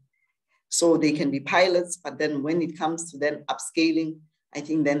created. So they can be pilots, but then when it comes to then upscaling, I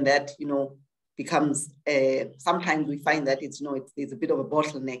think then that, you know, becomes, sometimes we find that it's, you know, there's a bit of a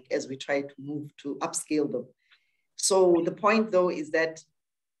bottleneck as we try to move to upscale them. So the point though is that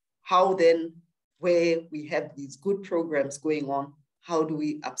how then, where we have these good programs going on, how do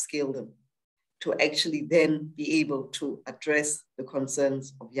we upscale them to actually then be able to address the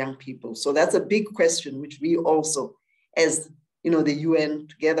concerns of young people? So that's a big question, which we also, as you know, the UN,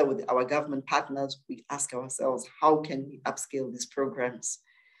 together with our government partners, we ask ourselves, how can we upscale these programs?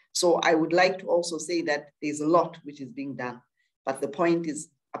 So I would like to also say that there's a lot which is being done, but the point is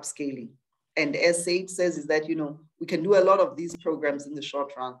upscaling. And as Said says, is that, you know, we can do a lot of these programs in the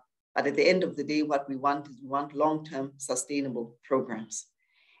short run, but at the end of the day, what we want is we want long-term sustainable programs.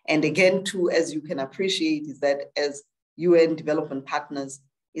 And again, too, as you can appreciate, is that as UN development partners,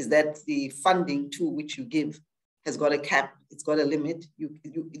 is that the funding to which you give has got a cap, it's got a limit.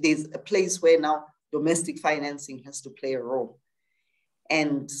 There's a place where now domestic financing has to play a role.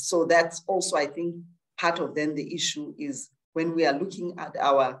 And so that's also, I think, part of then the issue is when we are looking at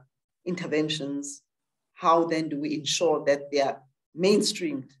our interventions, how then do we ensure that they are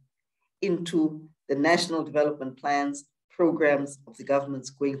mainstreamed into the national development plans, programs of the governments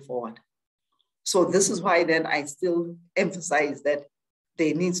going forward? So this is why then I still emphasize that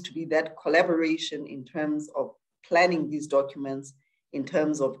there needs to be that collaboration in terms of planning these documents, in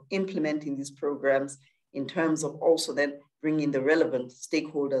terms of implementing these programs, in terms of also then bringing the relevant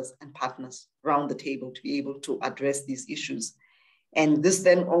stakeholders and partners around the table to be able to address these issues. And this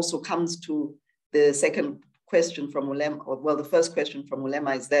then also comes to the second question from Ulema, or well, the first question from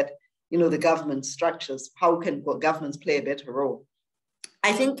Ulema is that, you know, the government structures, how can governments play a better role?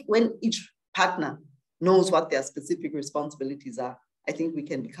 I think when each partner knows what their specific responsibilities are, I think we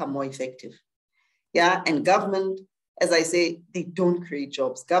can become more effective. Yeah, and government, as I say, they don't create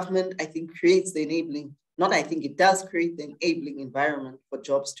jobs. Government, I think, creates the enabling, not I think, it does create the enabling environment for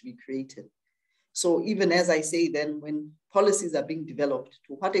jobs to be created. So even as I say, then when policies are being developed,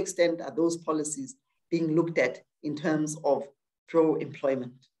 to what extent are those policies being looked at in terms of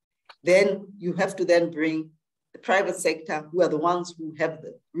pro-employment? Then you have to then bring the private sector, who are the ones who have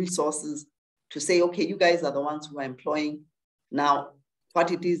the resources, to say, okay, you guys are the ones who are employing. Now,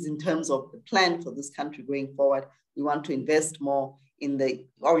 what it is in terms of the plan for this country going forward, we want to invest more in the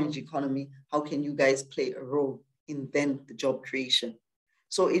orange economy. How can you guys play a role in then the job creation?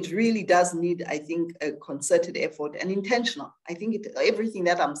 So it really does need, I think, a concerted effort and intentional. I think everything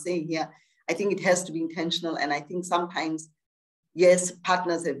that I'm saying here, I think it has to be intentional. And I think sometimes, yes,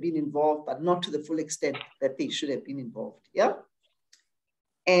 partners have been involved, but not to the full extent that they should have been involved, yeah?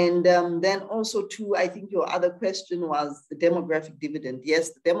 And then also too, I think your other question was the demographic dividend. Yes,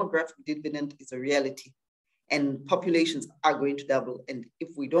 the demographic dividend is a reality and populations are going to double. And if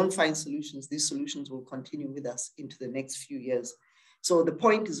we don't find solutions, these solutions will continue with us into the next few years. So the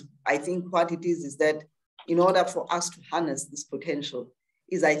point is, I think what it is that in order for us to harness this potential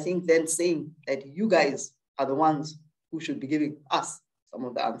is, I think, then saying that you guys are the ones who should be giving us some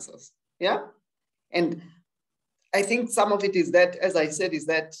of the answers, yeah? And I think some of it is that, as I said, is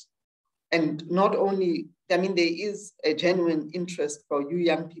that, and not only, I mean, there is a genuine interest for you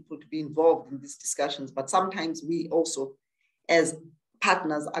young people to be involved in these discussions, but sometimes we also, as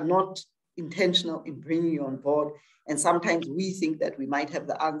partners, are not intentional in bringing you on board. And sometimes we think that we might have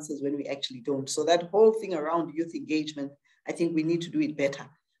the answers when we actually don't. So that whole thing around youth engagement, I think we need to do it better.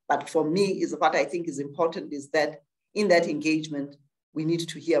 But for me, is what I think is important is that in that engagement, we need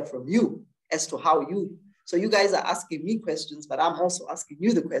to hear from you as to how you, so you guys are asking me questions, but I'm also asking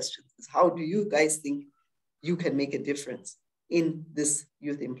you the questions. Is how do you guys think you can make a difference in this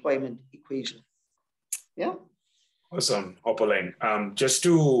youth employment equation? Yeah. Awesome, Hopolang. Just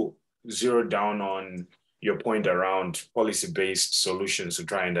to zero down on your point around policy-based solutions to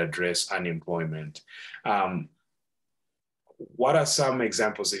try and address unemployment. What are some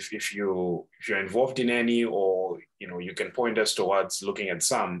examples, if you're involved in any, or you can point us towards looking at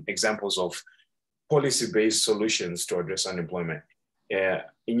some examples of policy-based solutions to address unemployment?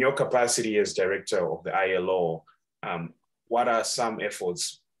 In your capacity as director of the ILO, what are some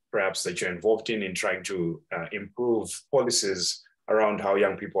efforts perhaps that you're involved in trying to improve policies around how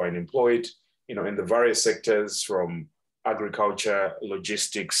young people are employed, in the various sectors from agriculture,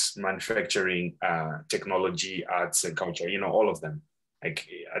 logistics, manufacturing, technology, arts and culture, all of them? Like,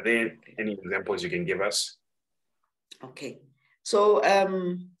 are there any examples you can give us? Okay. So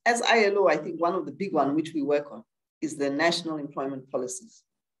as ILO, I think one of the big ones which we work on is the national employment policies.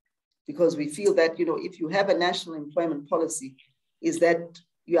 because we feel that, if you have a national employment policy, is that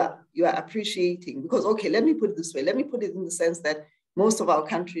you are appreciating, because, okay, let me put it this way. Let me put it in the sense that most of our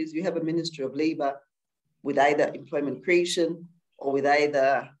countries, you have a Ministry of Labor with either employment creation or with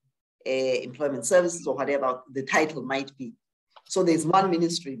either employment services or whatever the title might be. So there's one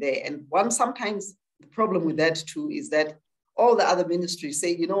ministry there. And sometimes the problem with that too is that all the other ministries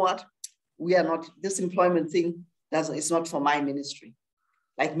say, you know what, we are not, this employment thing, it's not for my ministry.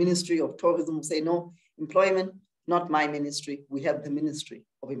 Like Ministry of Tourism will say, no, employment, not my ministry. We have the Ministry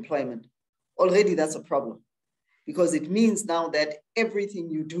of Employment. Already that's a problem, because it means now that everything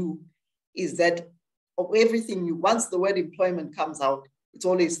you do is that, once the word employment comes out, it's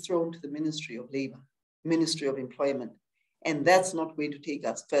always thrown to the Ministry of Labor, Ministry of Employment. And that's not going to take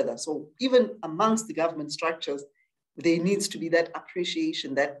us further. So even amongst the government structures, there needs to be that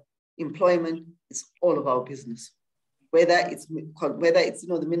appreciation that employment is all of our business. Whether it's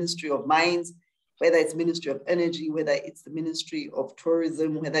the Ministry of Mines, whether it's Ministry of Energy, whether it's the Ministry of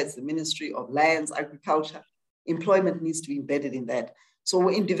Tourism, whether it's the Ministry of Lands, Agriculture, employment needs to be embedded in that. So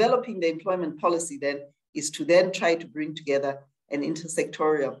in developing the employment policy then is to then try to bring together an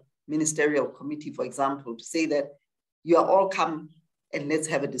intersectorial ministerial committee, for example, to say that you are all come and let's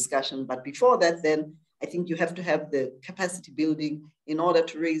have a discussion. But before that, then I think you have to have the capacity building in order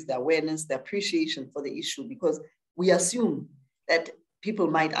to raise the awareness, the appreciation for the issue, because we assume that people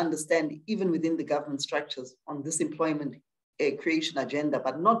might understand even within the government structures on this employment creation agenda,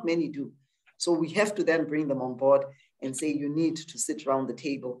 but not many do. So we have to then bring them on board and say, you need to sit around the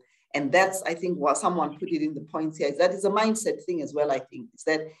table. And that's, I think, what someone put it in the points here, is that is a mindset thing as well, I think, is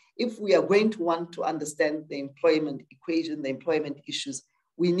that if we are going to want to understand the employment equation, the employment issues,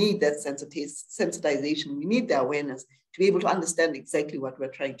 we need that sensitization, we need the awareness to be able to understand exactly what we're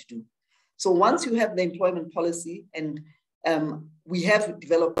trying to do. So once you have the employment policy, and we have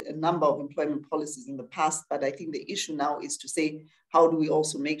developed a number of employment policies in the past, but I think the issue now is to say, how do we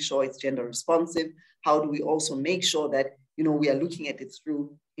also make sure it's gender responsive? How do we also make sure that, we are looking at it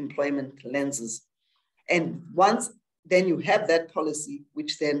through employment lenses? And once then you have that policy,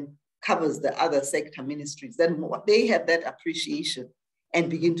 which then covers the other sector ministries, then they have that appreciation and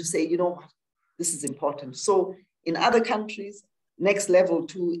begin to say, what, this is important. So in other countries, next level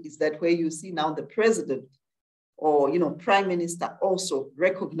too is that where you see now the president or, prime minister also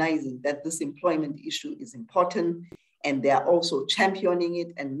recognizing that this employment issue is important, and they are also championing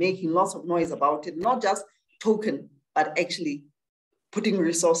it and making lots of noise about it, not just token, but actually putting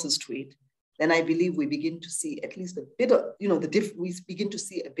resources to it. Then I believe we begin to see at least a bit of, we begin to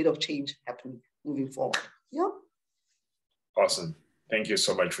see a bit of change happening moving forward. Yeah. Awesome. Thank you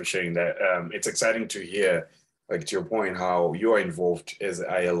so much for sharing that. It's exciting to hear, like, to your point, how you are involved as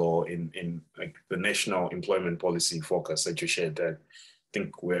ILO in like the national employment policy focus that you shared. That I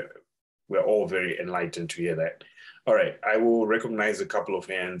think we're all very enlightened to hear that. All right, I will recognize a couple of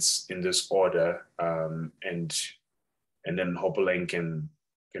hands in this order, and then Hopolang can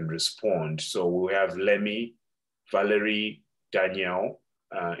respond. So we have Lemmy, Valerie, Danielle,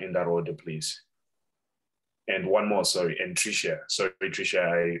 in that order, please. And one more, sorry, and Tricia. Sorry,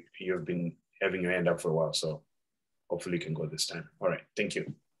 Tricia, you've been having your hand up for a while, so hopefully you can go this time. All right, thank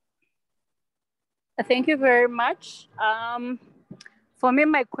you. Thank you very much. For me,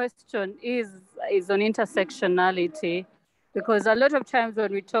 my question is on intersectionality, because a lot of times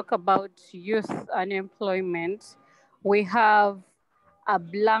when we talk about youth unemployment, we have a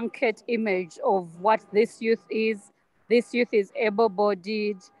blanket image of what this youth is. This youth is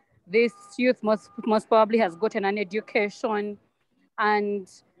able-bodied. This youth most probably has gotten an education, and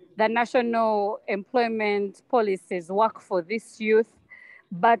the national employment policies work for this youth.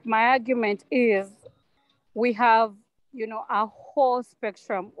 But my argument is we have, a whole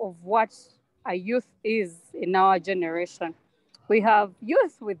spectrum of what a youth is in our generation. We have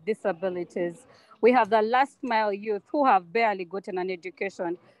youth with disabilities. We have the last mile youth who have barely gotten an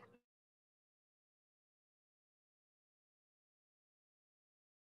education.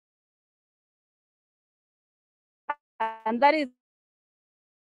 And that is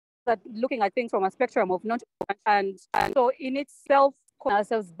that looking at things from a spectrum of not, and so in itself,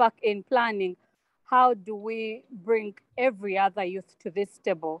 ourselves back in planning, how do we bring every other youth to this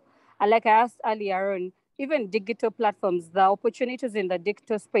table? And like I asked earlier on, even digital platforms, the opportunities in the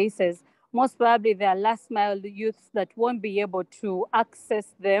digital spaces, most probably there are last mile youths that won't be able to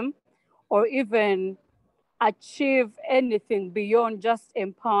access them or even achieve anything beyond just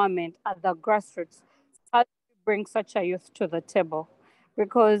empowerment at the grassroots. How do we bring such a youth to the table?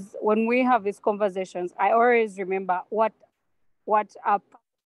 Because when we have these conversations, I always remember what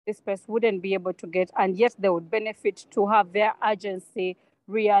this person wouldn't be able to get, and yet they would benefit to have their agency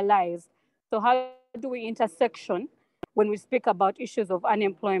realized. So how do we intersection when we speak about issues of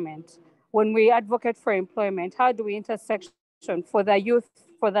unemployment? When we advocate for employment, how do we intersection for the youth,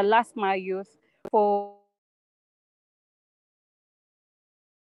 for the last mile youth, for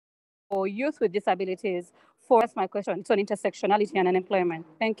youth with disabilities? That's my question. It's on intersectionality and unemployment.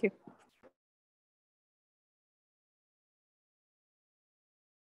 Thank you.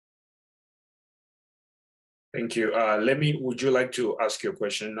 Thank you. Lemmy, would you like to ask your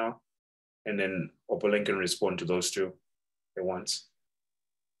question now? And then Hopolang can respond to those two at once.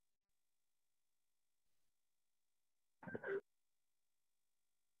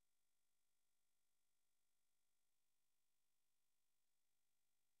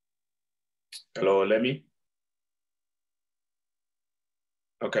 Hello, Lemmy.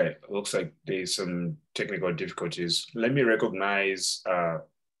 Okay, looks like there's some technical difficulties. Let me recognize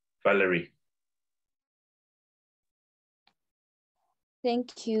Valerie.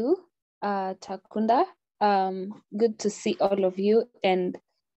 Thank you, Takunda. Good to see all of you, and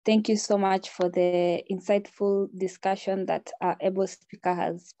thank you so much for the insightful discussion that our able speaker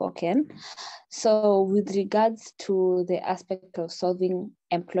has spoken. So with regards to the aspect of solving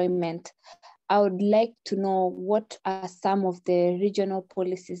employment, I would like to know what are some of the regional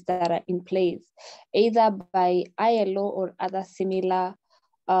policies that are in place, either by ILO or other similar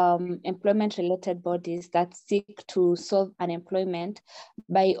employment-related bodies that seek to solve unemployment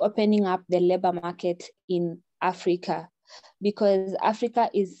by opening up the labor market in Africa, because Africa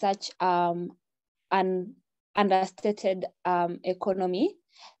is such an understated economy,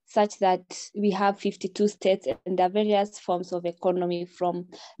 such that we have 52 states and there are various forms of economy, from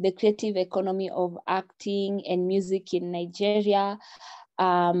the creative economy of acting and music in Nigeria,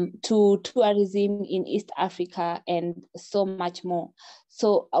 to tourism in East Africa, and so much more.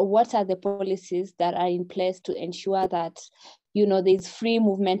 So what are the policies that are in place to ensure that, you know, there's free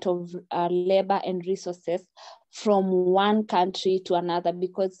movement of labor and resources from one country to another?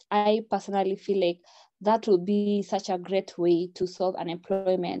 Because I personally feel like that will be such a great way to solve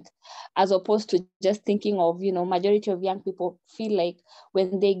unemployment, as opposed to just thinking of, you know, majority of young people feel like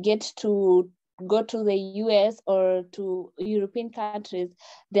when they get to go to the US or to European countries,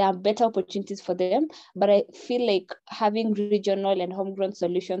 there are better opportunities for them. But I feel like having regional and homegrown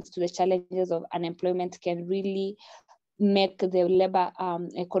solutions to the challenges of unemployment can really make the labor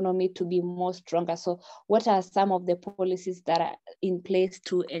economy to be more stronger. So what are some of the policies that are in place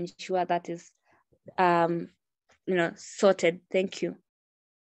to ensure that is you know, sorted? Thank you.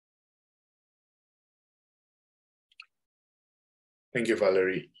 Thank you,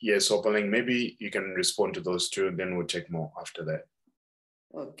 Valerie. Yes, Hopolang, maybe you can respond to those two, and then we'll take more after that.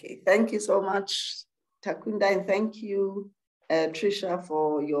 Okay, thank you so much, Takunda, and thank you, Trisha,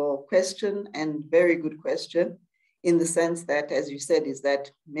 for your question, and very good question, in the sense that, as you said, is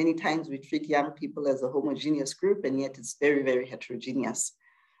that many times we treat young people as a homogeneous group, and yet it's very, very heterogeneous.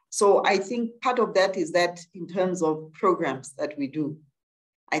 So I think part of that is that in terms of programs that we do,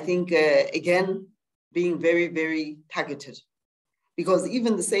 I think, again, being very, very targeted. Because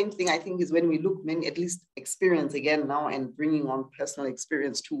even the same thing, I think, is when we look, many, at least experience again now and bringing on personal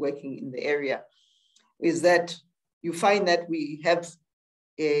experience to working in the area, is that you find that we have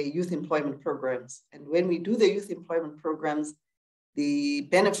youth employment programs. And when we do the youth employment programs, the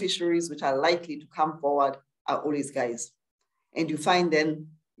beneficiaries which are likely to come forward are always guys. And you find then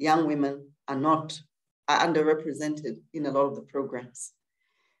young women are underrepresented in a lot of the programs.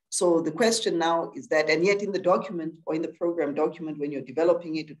 So the question now is that, and yet in the document or in the program document, when you're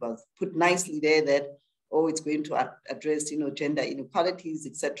developing it, it was put nicely there that, oh, it's going to address, you know, gender inequalities,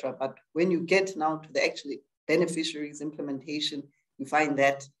 etc. But when you get now to the actually beneficiaries implementation, you find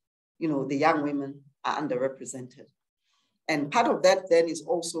that, you know, the young women are underrepresented. And part of that then is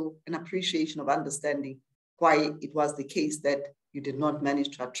also an appreciation of understanding why it was the case that you did not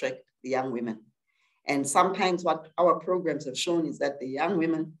manage to attract the young women. And sometimes what our programs have shown is that the young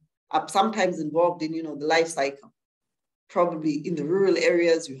women are sometimes involved in, you know, the life cycle. Probably in the rural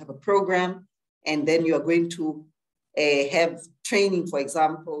areas, you have a program, and then you are going to have training, for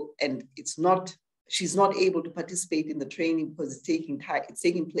example, and she's not able to participate in the training because it's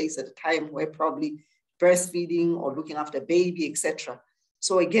taking place at a time where probably breastfeeding or looking after a baby, etc.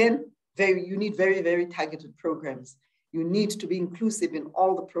 So again, you need very, very targeted programs. You need to be inclusive in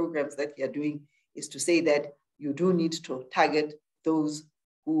all the programs that you're doing, is to say that you do need to target those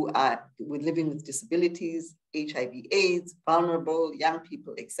who are living with disabilities, HIV/AIDS, vulnerable, young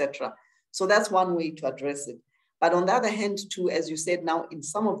people, etc. So that's one way to address it. But on the other hand, too, as you said now, in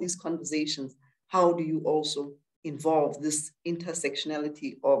some of these conversations, how do you also involve this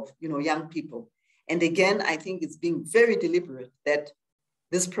intersectionality of, you know, young people? And again, I think it's being very deliberate that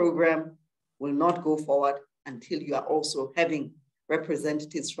this program will not go forward until you are also having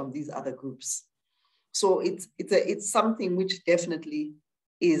representatives from these other groups. So it's something which definitely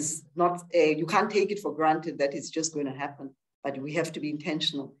is not, you can't take it for granted that it's just going to happen, but we have to be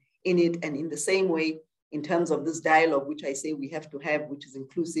intentional in it. And in the same way, in terms of this dialogue, which I say we have to have, which is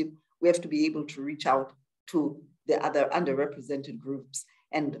inclusive, we have to be able to reach out to the other underrepresented groups.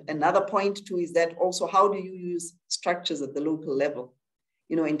 And another point too is that also, how do you use structures at the local level?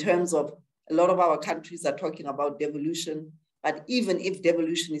 You know, in terms of, a lot of our countries are talking about devolution, but even if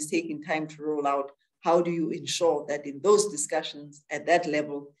devolution is taking time to roll out, how do you ensure that in those discussions at that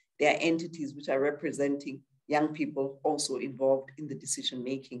level, there are entities which are representing young people also involved in the decision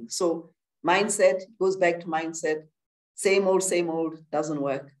making? So mindset, goes back to mindset, same old doesn't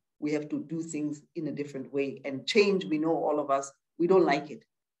work. We have to do things in a different way. And change, we know all of us, we don't like it.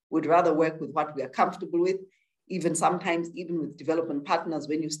 We'd rather work with what we are comfortable with. Even sometimes, even with development partners,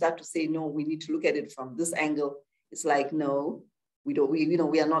 when you start to say, no, we need to look at it from this angle, it's like, no, we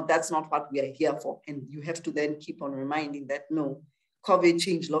are not, that's not what we are here for. And you have to then keep on reminding that, no, COVID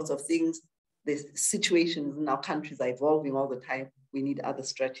changed lots of things. The situations in our countries are evolving all the time. We need other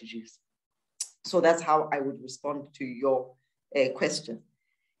strategies. So that's how I would respond to your question.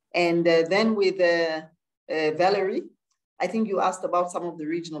 And then with Valerie, I think you asked about some of the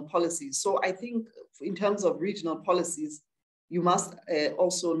regional policies. So I think in terms of regional policies, you must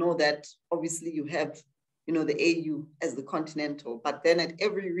also know that obviously you have, you know, the AU as the continental, but then at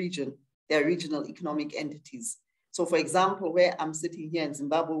every region, there are regional economic entities. So for example, where I'm sitting here in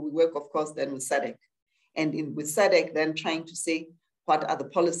Zimbabwe, we work, of course, then with SADC. And with SADC, then trying to say what are the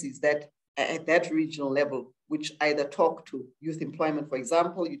policies that at that regional level, which either talk to youth employment, for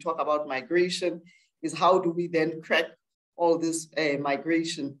example, you talk about migration, is how do we then crack all this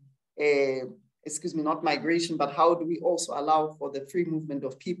migration, not migration, but how do we also allow for the free movement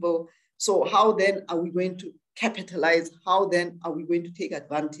of people? So how then are we going to capitalize? How then are we going to take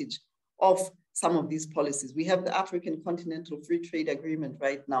advantage of some of these policies? We have the African Continental Free Trade Agreement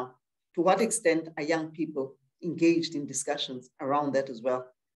right now. To what extent are young people engaged in discussions around that as well?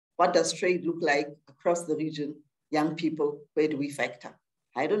 What does trade look like across the region? Young people, where do we factor?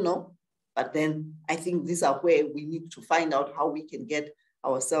 I don't know. But then I think these are where we need to find out how we can get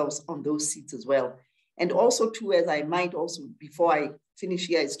ourselves on those seats as well. And also too, as I might also, before I finish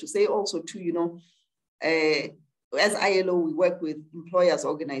here, is to say also too, you know, as ILO, we work with employers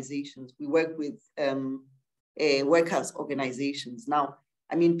organizations, we work with workers organizations. Now,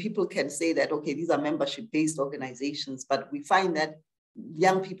 I mean, people can say that, okay, these are membership-based organizations, but we find that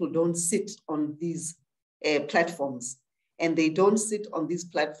young people don't sit on these platforms. And they don't sit on these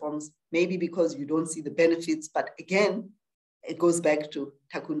platforms, maybe because you don't see the benefits. But again, it goes back to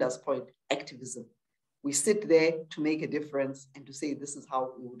Takunda's point, activism. We sit there to make a difference and to say, this is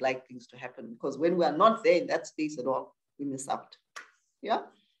how we would like things to happen. Because when we are not there in that space at all, we miss out. Yeah.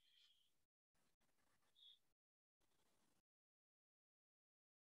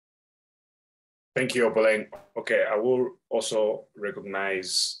 Thank you, Hopolang. Okay, I will also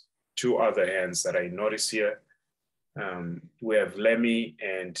recognize two other hands that I notice here. We have Lemmy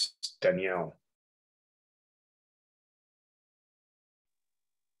and Danielle.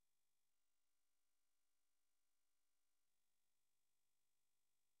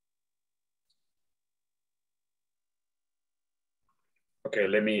 Okay,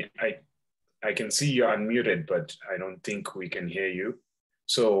 Lemmy, I can see you're unmuted, but I don't think we can hear you.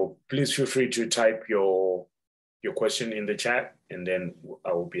 So please feel free to type your question in the chat, and then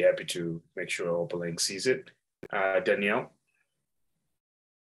I will be happy to make sure Hopolang sees it. Danielle.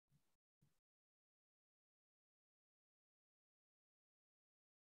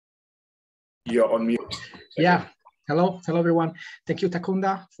 You're on mute. Yeah. Hello everyone. Thank you,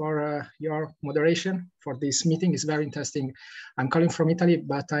 Takunda, for your moderation for this meeting. It's very interesting. I'm calling from Italy,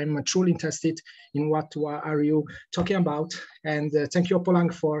 but I'm truly interested in what are you talking about. And thank you,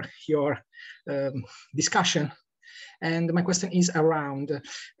 Hopolang, for your discussion. And my question is around,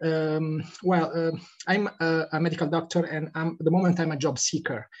 I'm a medical doctor, and at the moment I'm a job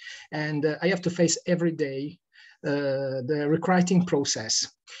seeker, and I have to face every day the recruiting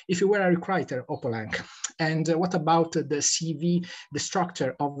process. If you were a recruiter, Hopolang, and what about the CV, the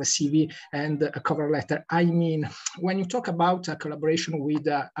structure of the CV and a cover letter? I mean, when you talk about a collaboration with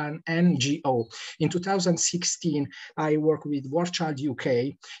an NGO, in 2016, I worked with War Child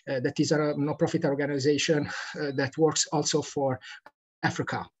UK, that is a non-profit organization that works also for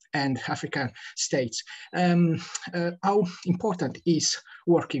Africa. and African states. How important is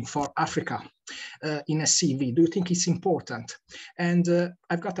working for Africa in a CV? Do you think it's important? And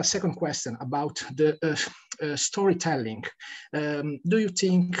I've got a second question about the storytelling. Do you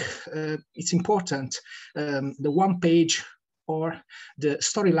think it's important, the one page or the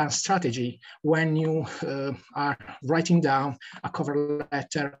storyline strategy when you are writing down a cover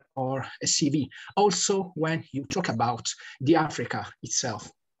letter or a CV, also when you talk about the Africa itself?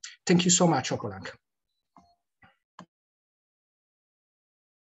 Thank you so much, Hopolang.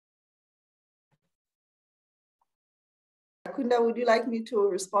 Takunda, would you like me to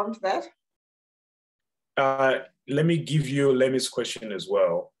respond to that? Let me give you Lemi's question as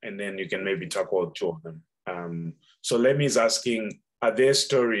well, and then you can maybe tackle two of them. So Lemi is asking, are there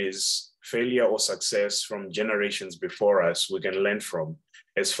stories, failure or success from generations before us we can learn from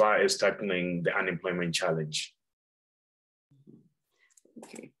as far as tackling the unemployment challenge?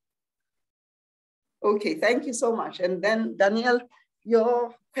 Okay, thank you so much. And then Daniel,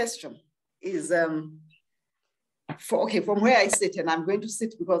 your question is, from where I sit, and I'm going to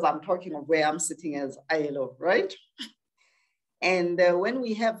sit because I'm talking of where I'm sitting as ILO, right? And when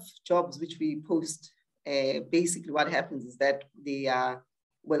we have jobs which we post, basically what happens is that they are,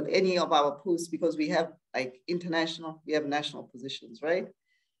 well, any of our posts, because we have like international, we have national positions, right?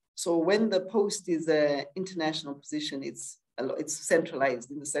 So when the post is an international position, it's centralized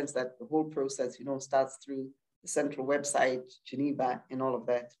in the sense that the whole process, starts through the central website, Geneva, and all of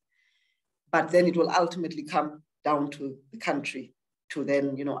that. But then it will ultimately come down to the country to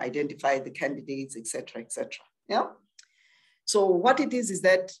then, identify the candidates, et cetera, et cetera. Yeah. So what it is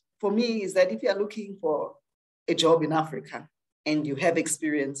that, for me, is that if you're looking for a job in Africa and you have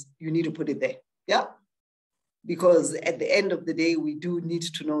experience, you need to put it there. Yeah. Because at the end of the day, we do need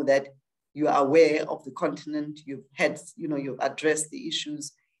to know that you are aware of the continent, you've had, you've addressed the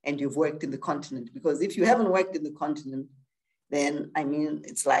issues and you've worked in the continent. Because if you haven't worked in the continent, then,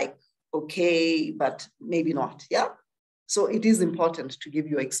 it's like, okay, but maybe not, yeah? So it is important to give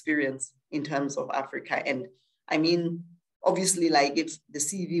your experience in terms of Africa. And obviously, like if the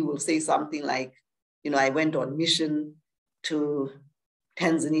CV will say something like, I went on mission to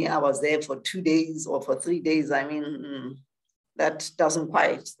Tanzania, I was there for 2 days or for 3 days,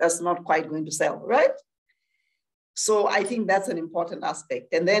 that's not quite going to sell, right? So I think that's an important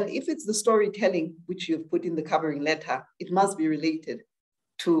aspect. And then if it's the storytelling, which you've put in the covering letter, it must be related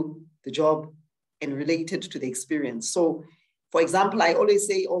to the job and related to the experience. So for example, I always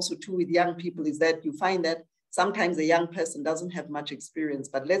say also too with young people is that you find that sometimes a young person doesn't have much experience,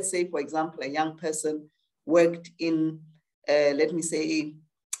 but let's say, for example, a young person worked in, how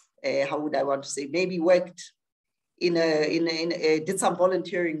would I want to say, maybe worked did some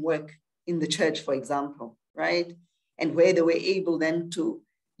volunteering work in the church, for example, right? And where they were able then to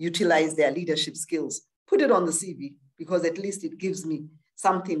utilize their leadership skills, put it on the CV, because at least it gives me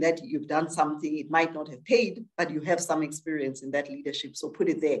something that you've done something, it might not have paid, but you have some experience in that leadership, so put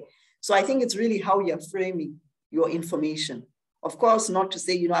it there. So I think it's really how you're framing your information. Of course, not to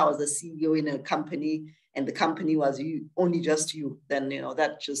say, I was a CEO in a company and the company was only just you, then,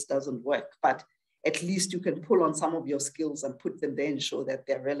 that just doesn't work. But at least you can pull on some of your skills and put them there and show that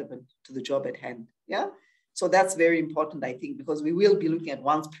they're relevant to the job at hand, yeah? So that's very important, I think, because we will be looking at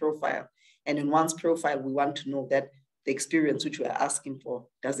one's profile. And in one's profile, we want to know that the experience which we are asking for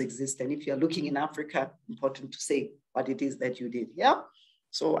does exist. And if you're looking in Africa, important to say what it is that you did, yeah?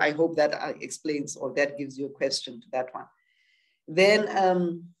 So I hope that explains or that gives you a question to that one. Then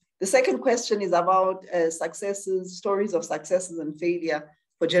the second question is about stories of successes and failure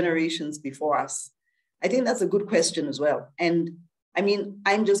for generations before us. I think that's a good question as well. And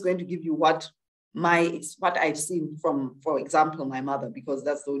I'm just going to give you what I've seen from, for example, my mother, because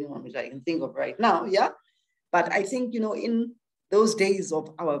that's the only one which I can think of right now, yeah? But I think, in those days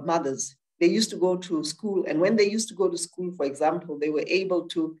of our mothers, they used to go to school. And when they used to go to school, for example, they were able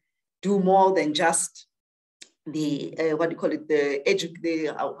to do more than just the,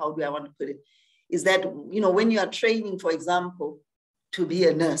 how do I want to put it? Is that, when you are training, for example, to be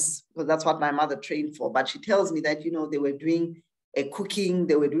a nurse, because that's what my mother trained for. But she tells me that, they were doing cooking,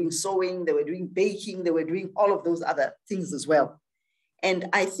 they were doing sewing, they were doing baking, they were doing all of those other things as well. And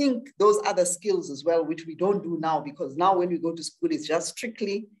I think those other skills as well, which we don't do now, because now when we go to school, it's just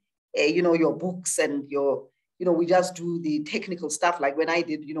strictly, your books and your, we just do the technical stuff. Like when I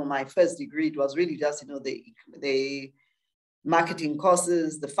did, my first degree, it was really just, the marketing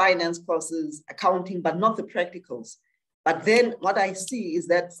courses, the finance courses, accounting, but not the practicals. But then what I see is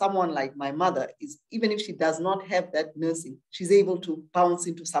that someone like my mother is, even if she does not have that nursing, she's able to bounce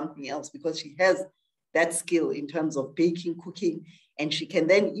into something else because she has that skill in terms of baking, cooking, And she can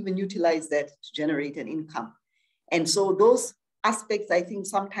then even utilize that to generate an income. And so those aspects, I think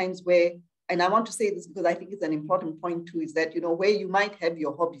sometimes where, and I want to say this because I think it's an important point too, is that, you know, where you might have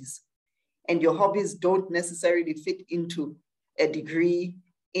your hobbies and your hobbies don't necessarily fit into a degree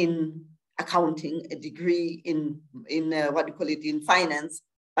in accounting, a degree in what do you call it, in finance.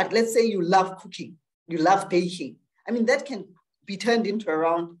 But let's say you love cooking, you love baking. I mean, that can be turned into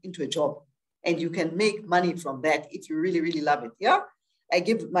a job, and you can make money from that if you really, really love it. Yeah. I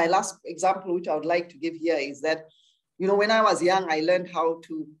give my last example, which I would like to give here, is that, you know, when I was young, I learned how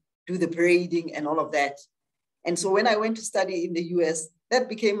to do the braiding and all of that. And so when I went to study in the US, that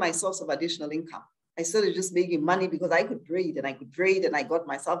became my source of additional income. I started just making money because I could braid and I got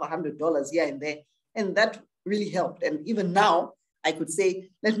myself $100 here and there. And that really helped. And even now I could say,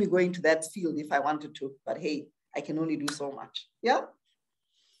 let me go into that field if I wanted to, but hey, I can only do so much. Yeah.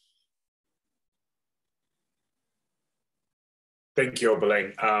 Thank you,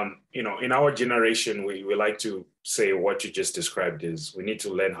 Hopolang. You know, in our generation, we like to say what you just described is we need to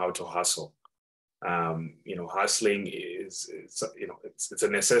learn how to hustle. You know, hustling is it's a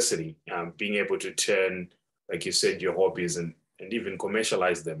necessity. Being able to turn, like you said, your hobbies and even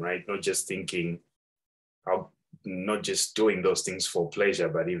commercialize them, right? Not just thinking not just doing those things for pleasure,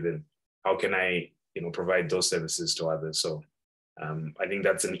 but even how can I, you know, provide those services to others. So I think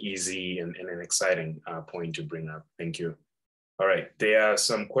that's an easy and an exciting point to bring up. Thank you. All right, there are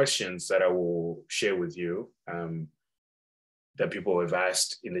some questions that I will share with you that people have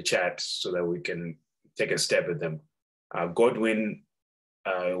asked in the chat so that we can take a step at them. Godwin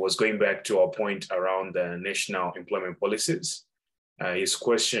was going back to our point around the national employment policies. His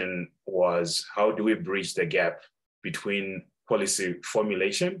question was, how do we bridge the gap between policy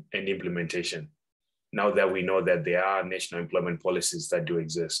formulation and implementation? Now that we know that there are national employment policies that do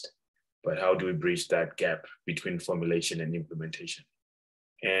exist, but how do we bridge that gap between formulation and implementation?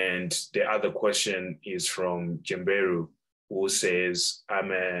 And the other question is from Jemberu, who says,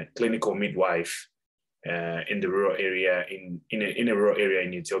 I'm a clinical midwife in the rural area, in a rural area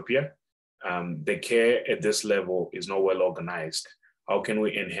in Ethiopia. The care at this level is not well organized. How can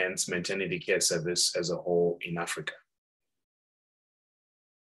we enhance maternity care service as a whole in Africa?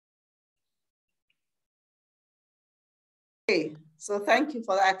 Okay, so thank you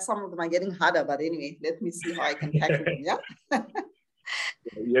for that. Some of them are getting harder, but anyway, let me see how I can tackle them, yeah?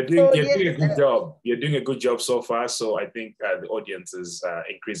 You're doing a good job. You're doing a good job so far. So I think the audience is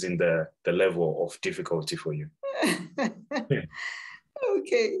increasing the level of difficulty for you.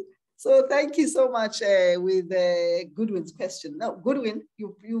 Okay, so thank you so much with Goodwin's question. Now, Goodwin,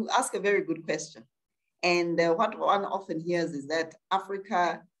 you ask a very good question. And what one often hears is that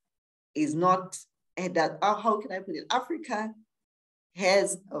Africa is not, how can I put it? Africa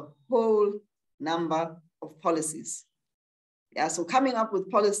has a whole number of policies. Yeah, so coming up with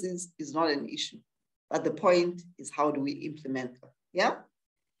policies is not an issue, but the point is how do we implement them? Yeah.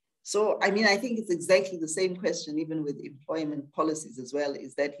 So, I mean, I think it's exactly the same question, even with employment policies as well,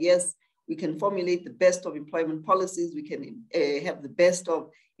 is that yes, we can formulate the best of employment policies, we can have the best of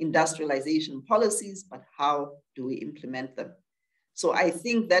industrialization policies, but how do we implement them? So I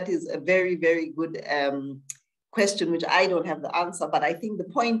think that is a very, very good question, which I don't have the answer, but I think the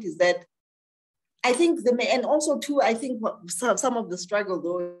point is that I think, and also too, I think some of the struggle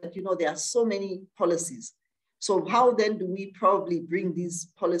though, that, you know, there are so many policies. So how then do we probably bring these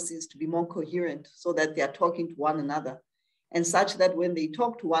policies to be more coherent so that they are talking to one another, and such that when they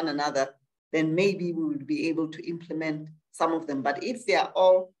talk to one another, then maybe we would be able to implement some of them. But if they are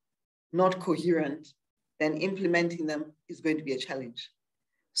all not coherent, then implementing them is going to be a challenge.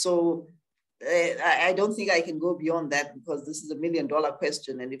 So I don't think I can go beyond that, because this is $1 million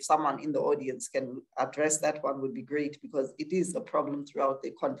question. And if someone in the audience can address that one, would be great, because it is a problem throughout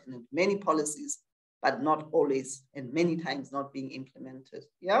the continent. Many policies, but not always, and many times not being implemented.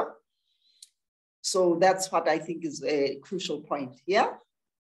 Yeah. So that's what I think is a crucial point. Yeah.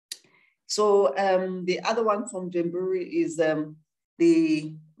 So the other one from Jemburi is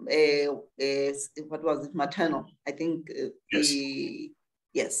what was it? Maternal. I think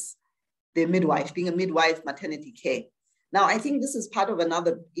yes. The midwife, being a midwife, maternity care. Now, I think this is part of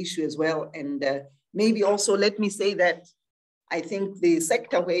another issue as well. And maybe also let me say that I think the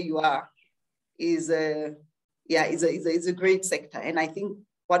sector where you are is a great sector. And I think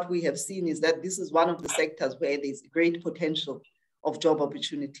what we have seen is that this is one of the sectors where there's great potential of job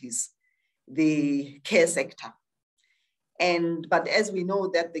opportunities, the care sector. But as we know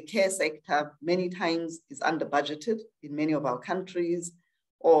that the care sector many times is under budgeted in many of our countries,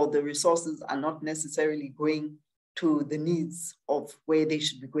 or the resources are not necessarily going to the needs of where they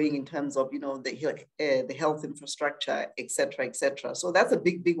should be going in terms of, the health infrastructure, et cetera. So that's a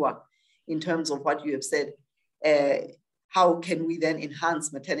big one in terms of what you have said. How can we then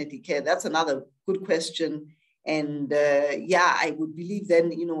enhance maternity care? That's another good question. And I would believe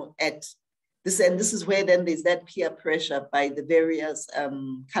then, at this, and this is where then there's that peer pressure by the various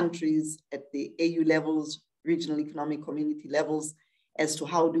countries at the AU levels, regional economic community levels, as to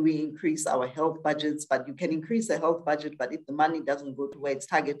how do we increase our health budgets. But you can increase the health budget, but if the money doesn't go to where it's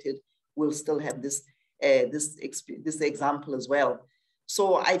targeted, we'll still have this example as well.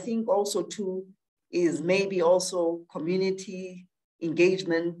 So I think also too is maybe also community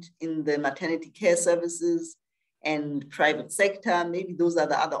engagement in the maternity care services and private sector. Maybe those are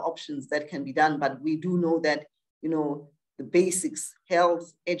the other options that can be done, but we do know that, the basics,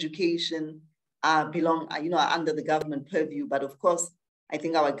 health, education, belong, are under the government purview. But of course, I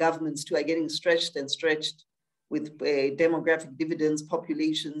think our governments too are getting stretched with demographic dividends,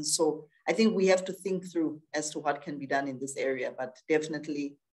 populations. So I think we have to think through as to what can be done in this area. But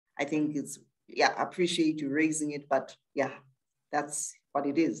definitely, I think it's, I appreciate you raising it, but that's what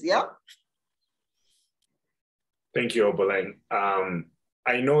it is, Thank you, Hopolang.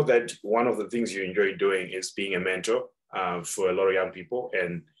 I know that one of the things you enjoy doing is being a mentor for a lot of young people.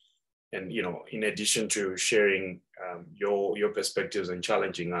 And in addition to sharing your perspectives and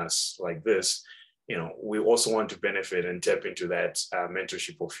challenging us like this, we also want to benefit and tap into that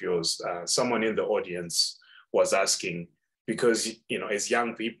mentorship of yours. Someone in the audience was asking, because, as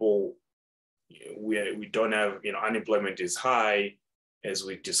young people, we don't have, unemployment is high, as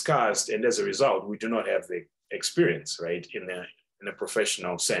we discussed, and as a result, we do not have the experience, right, in a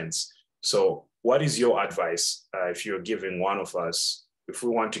professional sense. So what is your advice if you're giving one of us, if we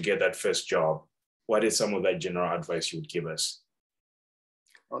want to get that first job, what is some of that general advice you would give us?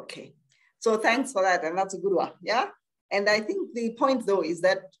 Okay, so thanks for that, and that's a good one, And I think the point though is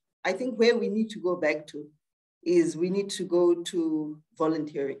that I think where we need to go back to is we need to go to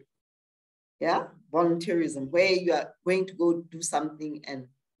volunteering, volunteerism, where you are going to go do something and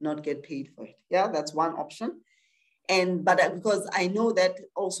not get paid for it, that's one option. But because I know that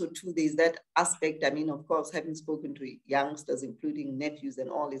also too, there's that aspect, of course, having spoken to youngsters, including nephews and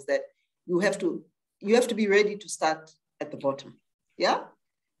all, is that you have to be ready to start at the bottom,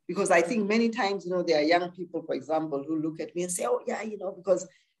 Because I think many times, there are young people, for example, who look at me and say, oh yeah, because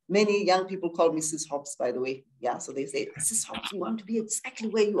many young people call me Sis Hops, by the way, so they say, Sis Hops, you want to be exactly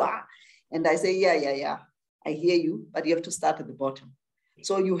where you are. And I say, yeah, I hear you, but you have to start at the bottom.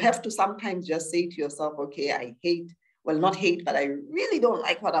 So you have to sometimes just say to yourself, okay, not hate, but I really don't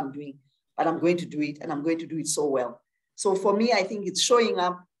like what I'm doing, but I'm going to do it, and I'm going to do it so well. So for me, I think it's showing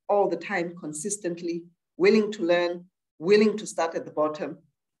up all the time, consistently, willing to learn, willing to start at the bottom,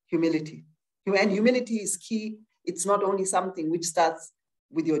 humility. And humility is key. It's not only something which starts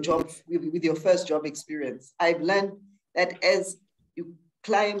with your job, with your first job experience. I've learned that as you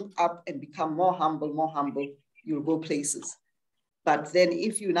climb up and become more humble, you'll go places. But then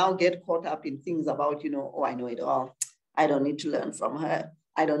if you now get caught up in things about, oh, I know it all, I don't need to learn from her,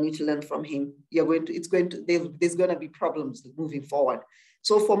 I don't need to learn from him, there's going to be problems moving forward.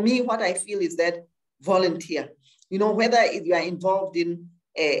 So for me, what I feel is that volunteer, whether you are involved in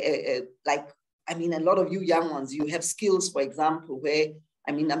a lot of you young ones, you have skills, for example, where,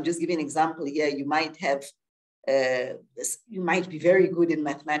 I'm just giving an example here, you might be very good in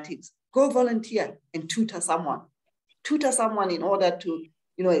mathematics, go volunteer and tutor someone in order to,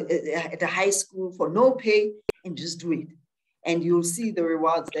 at a high school for no pay, and just do it. And you'll see the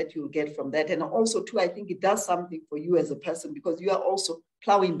rewards that you'll get from that. And also too, I think it does something for you as a person, because you are also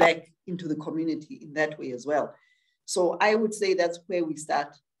plowing back into the community in that way as well. So I would say that's where we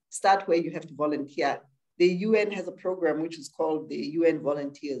start where you have to volunteer. The UN has a program which is called the UN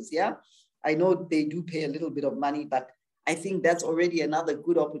Volunteers, I know they do pay a little bit of money, but I think that's already another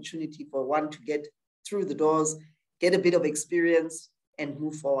good opportunity for one to get through the doors, get a bit of experience and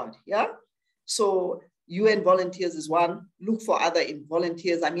move forward, So UN volunteers is one, look for other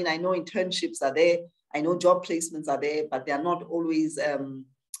volunteers. I know internships are there, I know job placements are there, but they're not always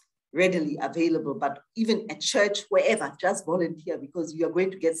readily available. But even at church, wherever, just volunteer, because you're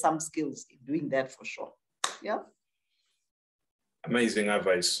going to get some skills in doing that for sure, Amazing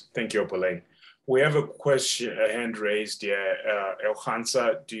advice. Thank you, Hopolang. We have a question, a hand raised here.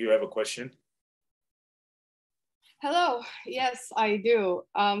 Elhansa, do you have a question? Hello. Yes, I do.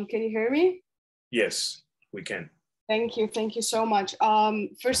 Can you hear me? Yes, we can. Thank you. Thank you so much.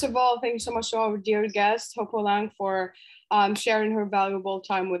 First of all, thank you so much to our dear guest, Hopolang, for sharing her valuable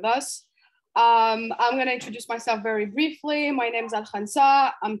time with us. I'm going to introduce myself very briefly. My name is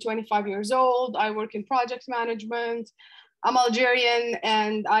Al-Khansa. I'm 25 years old. I work in project management. I'm Algerian,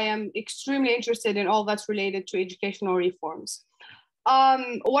 and I am extremely interested in all that's related to educational reforms.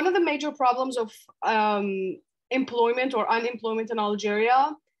 One of the major problems of employment or unemployment in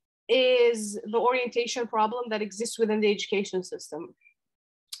Algeria is the orientation problem that exists within the education system.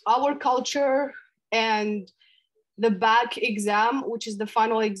 Our culture and the back exam, which is the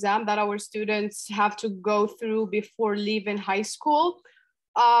final exam that our students have to go through before leaving high school,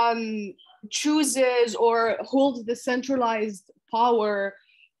 chooses or holds the centralized power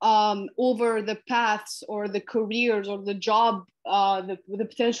over the paths or the careers or the job, the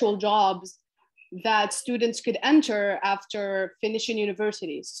potential jobs that students could enter after finishing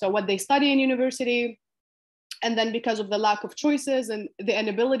universities. So what they study in university, and then because of the lack of choices and the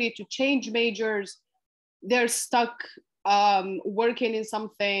inability to change majors, they're stuck working in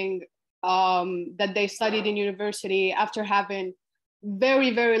something that they studied in university after having very,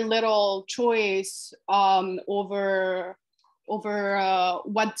 very little choice over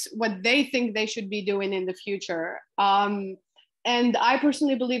what they think they should be doing in the future. And I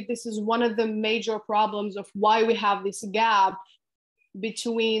personally believe this is one of the major problems of why we have this gap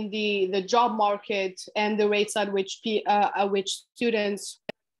between the job market and the rates at which students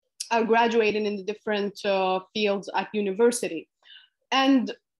are graduating in the different fields at university.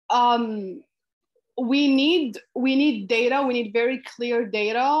 And we need data, we need very clear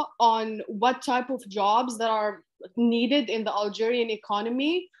data on what type of jobs that are needed in the Algerian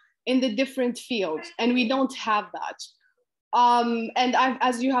economy in the different fields, and we don't have that. And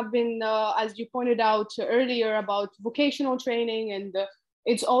as you pointed out earlier about vocational training, and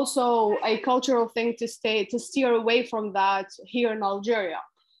it's also a cultural thing to steer away from that here in Algeria.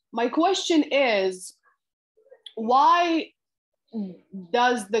 My question is, why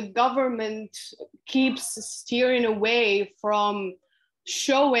does the government keeps steering away from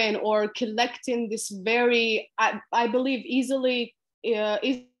showing or collecting this very, I believe, easily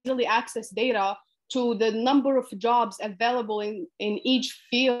accessed data to the number of jobs available in each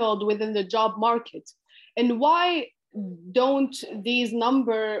field within the job market? And why don't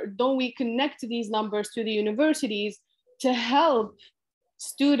we connect these numbers to the universities to help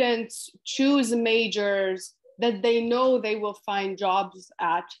students choose majors that they know they will find jobs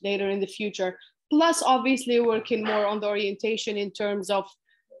at later in the future? Plus, obviously, working more on the orientation in terms of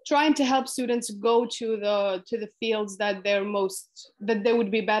trying to help students go to the fields that they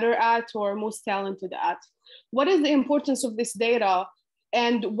would be better at or most talented at. What is the importance of this data,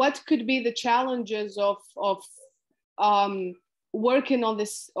 and what could be the challenges of working on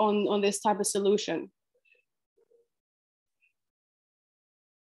this type of solution?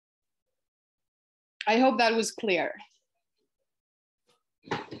 I hope that was clear.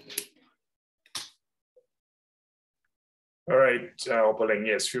 All right, Hopolang,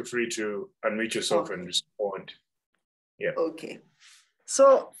 yes, feel free to unmute yourself and respond. Yeah. Okay.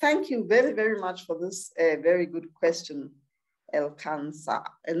 So thank you very, very much for this very good question, El-Khansa.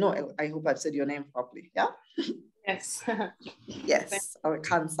 No, I hope I've said your name properly, yeah? Yes. Yes,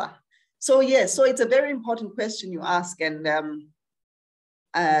 El-Khansa. So yes, so it's a very important question you ask, and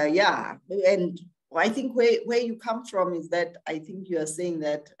yeah, and I think where you come from is that I think you are saying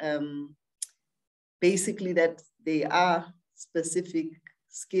that basically that there are specific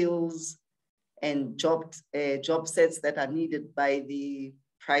skills and job sets that are needed by the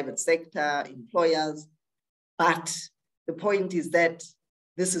private sector employers. But the point is that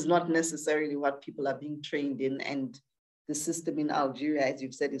this is not necessarily what people are being trained in. And the system in Algeria, as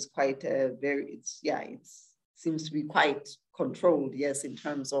you've said, is quite it seems to be quite controlled, yes, in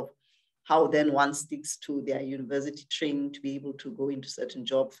terms of how then one sticks to their university training to be able to go into certain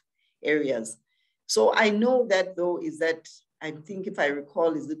job areas. So I know that though is that, I think if I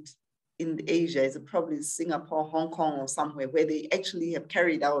recall, is it in Asia, is it probably Singapore, Hong Kong or somewhere where they actually have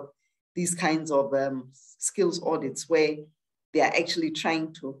carried out these kinds of skills audits where they are actually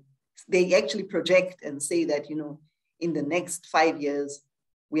they actually project and say that, you know, in the next 5 years,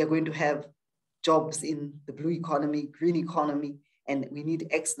 we are going to have jobs in the blue economy, green economy, and we need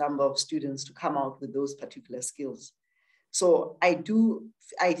X number of students to come out with those particular skills. So I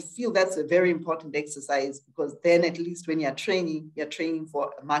feel that's a very important exercise, because then at least when you're training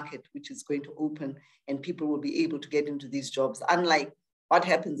for a market which is going to open and people will be able to get into these jobs. Unlike what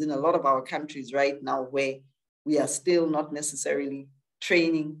happens in a lot of our countries right now, where we are still not necessarily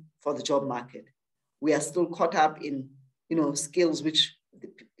training for the job market. We are still caught up in, you know, skills which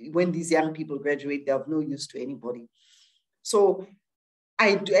when these young people graduate, they're of no use to anybody. So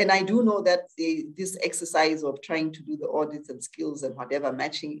I do know that this exercise of trying to do the audits and skills and whatever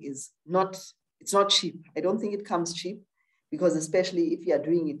matching is it's not cheap. I don't think it comes cheap, because especially if you are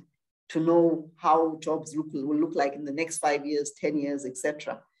doing it to know how jobs will look like in the next 5 years, 10 years,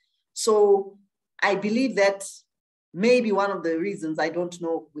 etc. So I believe that maybe one of the reasons, I don't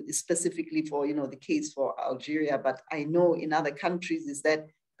know specifically for the case for Algeria, but I know in other countries, is that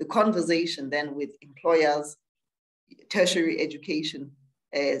the conversation then with employers, tertiary education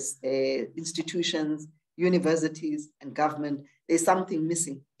as institutions, universities, and government, there's something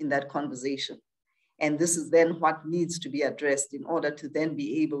missing in that conversation. And this is then what needs to be addressed in order to then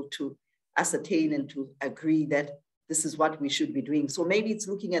be able to ascertain and to agree that this is what we should be doing. So maybe it's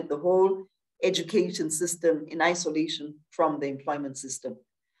looking at the whole education system in isolation from the employment system.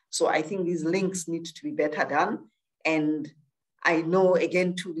 So I think these links need to be better done. And I know,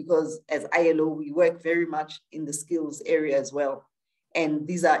 again, too, because as ILO, we work very much in the skills area as well. And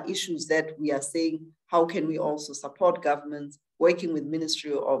these are issues that we are saying, how can we also support governments, working with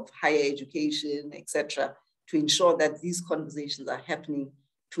Ministry of Higher Education, etc., to ensure that these conversations are happening,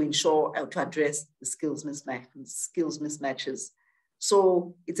 to ensure to address the skills mismatches.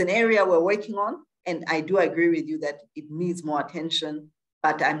 So it's an area we're working on, and I do agree with you that it needs more attention,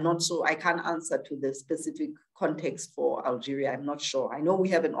 but I can't answer to the specific context for Algeria. I'm not sure. I know we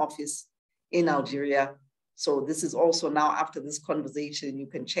have an office in Algeria. So this is also now, after this conversation, you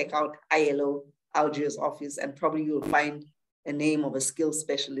can check out ILO Algeria's office, and probably you'll find a name of a skills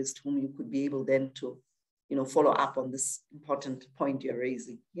specialist whom you could be able then to, follow up on this important point you're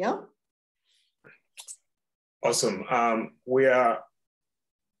raising. Yeah. Awesome. We are,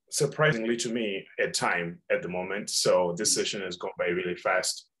 surprisingly to me, at time at the moment. So this session has gone by really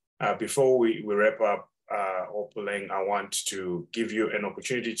fast. Before we wrap up, Hopolang, I want to give you an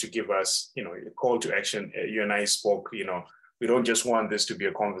opportunity to give us, a call to action. You and I spoke, we don't just want this to be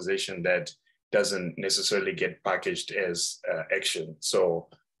a conversation that doesn't necessarily get packaged as action. So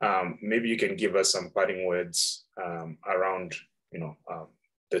maybe you can give us some parting words around,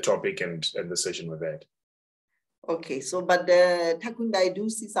 the topic and the session with that. Okay, so, but Takunda, I do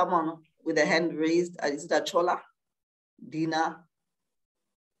see someone with a hand raised. Is it Chola? Dina?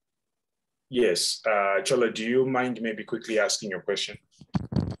 Yes, Chola, do you mind maybe quickly asking your question?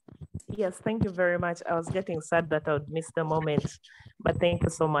 Yes, thank you very much. I was getting sad that I would miss the moment, but thank you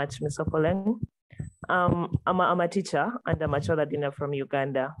so much, Ms. Hopolang. I'm a teacher, and I'm a Chola Dina from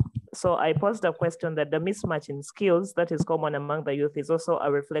Uganda. So I posed a question that the mismatch in skills that is common among the youth is also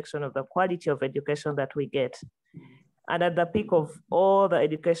a reflection of the quality of education that we get. And at the peak of all the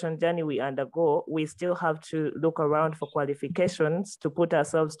education journey we undergo, we still have to look around for qualifications to put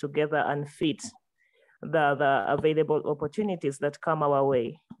ourselves together and fit the available opportunities that come our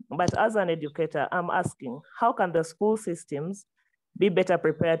way. But as an educator, I'm asking, how can the school systems be better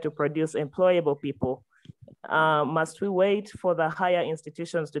prepared to produce employable people? Must we wait for the higher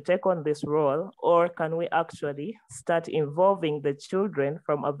institutions to take on this role, or can we actually start involving the children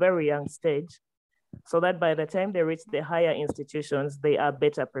from a very young stage so that by the time they reach the higher institutions, they are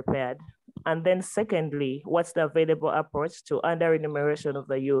better prepared? And then secondly, what's the available approach to under-remuneration of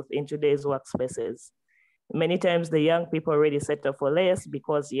the youth in today's workspaces? Many times the young people already settle for less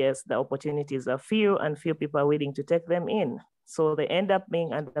because yes, the opportunities are few and few people are willing to take them in. So they end up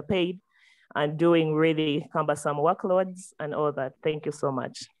being underpaid and doing really cumbersome workloads and all that. Thank you so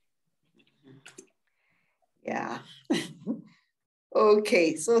much. Yeah.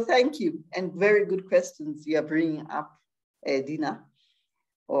 Okay, so thank you. And very good questions you are bringing up, Dina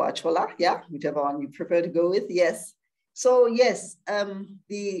or Achola, yeah, whichever one you prefer to go with, yes. So yes,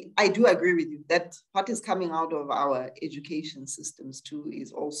 I do agree with you that what is coming out of our education systems too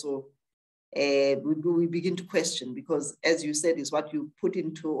is also, we begin to question, because as you said, is what you put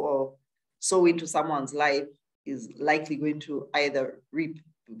into or sow into someone's life is likely going to either reap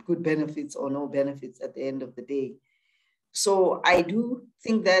good benefits or no benefits at the end of the day. So I do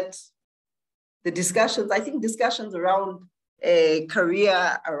think that the discussions around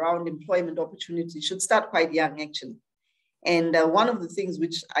career, around employment opportunities should start quite young, actually. And one of the things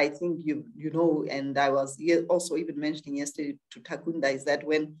which I think you know, and I was also even mentioning yesterday to Takunda, is that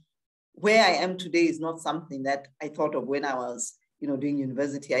where I am today is not something that I thought of when I was, doing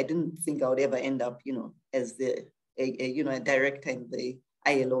university. I didn't think I would ever end up, as a director in the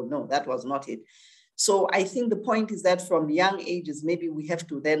ILO. No, that was not it. So I think the point is that from young ages, maybe we have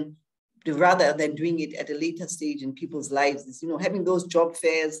to then, rather than doing it at a later stage in people's lives, is, having those job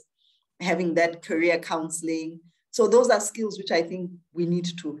fairs, having that career counseling. So those are skills which I think we need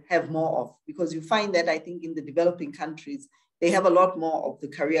to have more of, because you find that I think in the developing countries, they have a lot more of the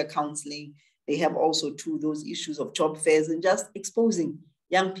career counseling. They have also too those issues of job fairs and just exposing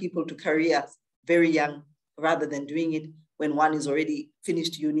young people to careers very young, rather than doing it when one is already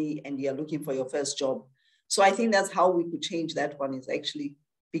finished uni and you're looking for your first job. So I think that's how we could change that one, is actually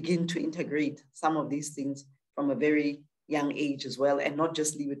begin to integrate some of these things from a very young age as well, and not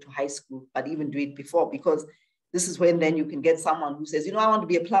just leave it to high school, but even do it before, because this is when then you can get someone who says, you know, I want to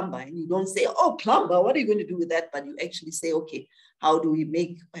be a plumber. And you don't say, oh, plumber, what are you going to do with that? But you actually say, okay, how do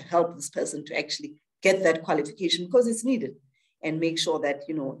we help this person to actually get that qualification, because it's needed, and make sure that,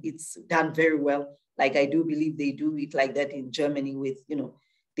 you know, it's done very well. Like I do believe they do it like that in Germany with, you know,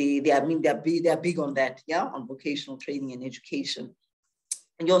 they're big on that, yeah, on vocational training and education.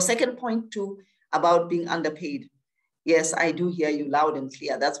 And your second point too, about being underpaid. Yes, I do hear you loud and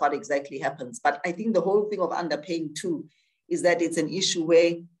clear. That's what exactly happens. But I think the whole thing of underpaying too is that it's an issue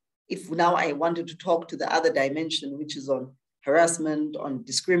where, if now I wanted to talk to the other dimension, which is on harassment, on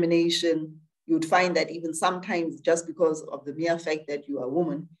discrimination, you'd find that even sometimes, just because of the mere fact that you are a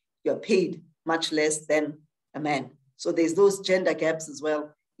woman, you're paid much less than a man. So there's those gender gaps as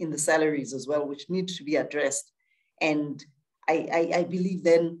well in the salaries as well, which need to be addressed. And I believe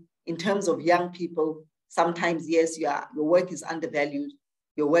then, in terms of young people, sometimes, yes, your work is undervalued,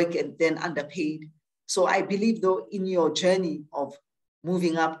 your work is then underpaid. So I believe, though, in your journey of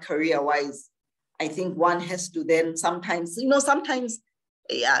moving up career-wise, I think one has to then sometimes, you know, sometimes,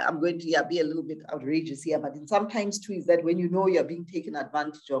 yeah, I'm going to be a little bit outrageous here, but sometimes too is that when you know you're being taken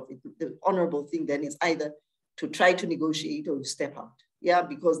advantage of, the honorable thing then is either to try to negotiate or you step out. Yeah,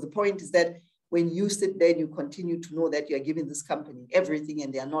 because the point is that when you sit there and you continue to know that you're giving this company everything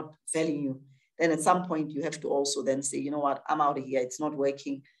and they are not valuing you, then at some point you have to also then say, you know what, I'm out of here, it's not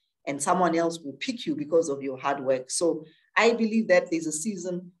working. And someone else will pick you because of your hard work. So I believe that there's a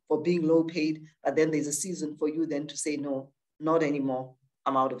season for being low paid, but then there's a season for you then to say, no, not anymore,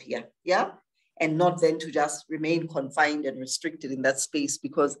 I'm out of here, yeah? And not then to just remain confined and restricted in that space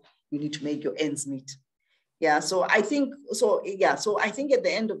because you need to make your ends meet. Yeah, so I think, so I think at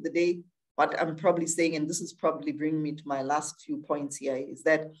the end of the day, what I'm probably saying, and this is probably bringing me to my last few points here, is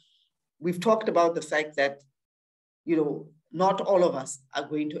that we've talked about the fact that, you know, not all of us are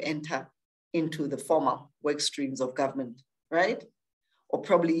going to enter into the formal work streams of government, right? Or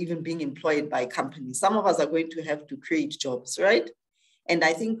probably even being employed by companies. Some of us are going to have to create jobs, right? And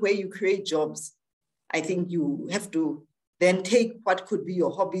I think where you create jobs, I think you have to then take what could be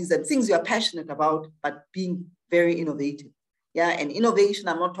your hobbies and things you're passionate about, but being very innovative. Yeah, and innovation,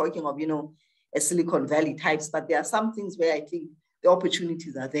 I'm not talking of, you know, a Silicon Valley types, but there are some things where I think the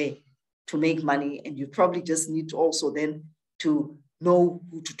opportunities are there to make money, and you probably just need to also then to know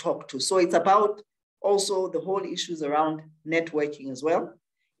who to talk to. So it's about also the whole issues around networking as well,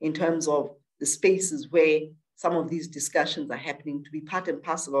 in terms of the spaces where some of these discussions are happening, to be part and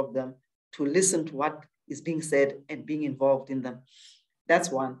parcel of them, to listen to what is being said and being involved in them. That's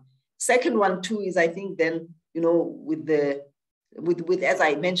one. Second one too is, I think then, you know, with as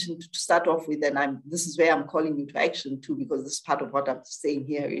I mentioned to start off with, and this is where I'm calling you to action too, because this is part of what I'm saying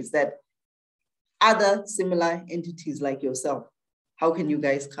here, is that other similar entities like yourself, how can you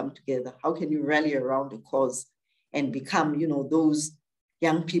guys come together? How can you rally around a cause and become, you know, those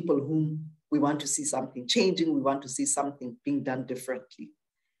young people whom we want to see something changing, we want to see something being done differently.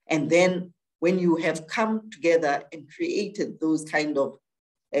 And then when you have come together and created those kind of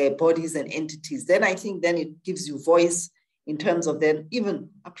bodies and entities, then I think then it gives you voice in terms of then even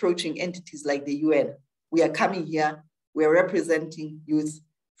approaching entities like the UN. We are coming here, we're representing youth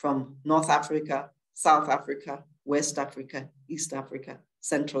from North Africa, South Africa, West Africa, East Africa,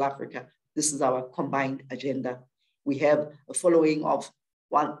 Central Africa. This is our combined agenda. We have a following of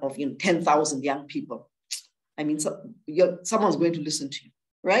 10,000 young people. I mean, someone's going to listen to you,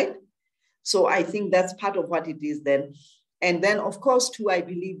 right? So I think that's part of what it is then. And then, of course, too, I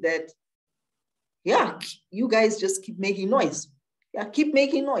believe that, yeah, you guys just keep making noise. Yeah, keep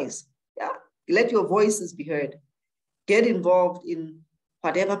making noise. Yeah, let your voices be heard. Get involved in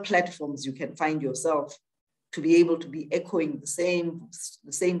whatever platforms you can find yourself to be able to be echoing the same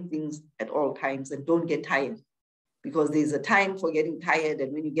things at all times, and don't get tired, because there's a time for getting tired,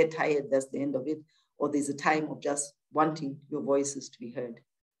 and when you get tired, that's the end of it. Or there's a time of just wanting your voices to be heard.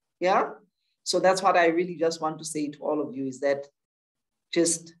 Yeah. So that's what I really just want to say to all of you, is that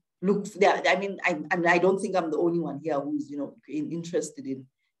just look there. I mean, I don't think I'm the only one here who's, you know, interested in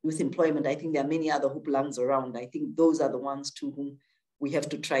youth employment. I think there are many other Hopolangs around. I think those are the ones to whom we have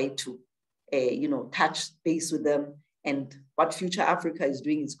to try to, you know, touch base with them. And what Future Africa is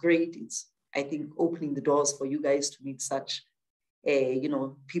doing is great. It's, I think, opening the doors for you guys to meet such, you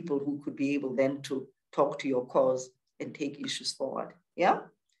know, people who could be able then to talk to your cause and take issues forward. Yeah.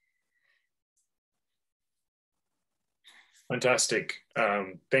 Fantastic.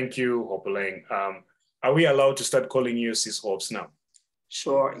 Thank you, Hopolang. Are we allowed to start calling you Sis Hops now?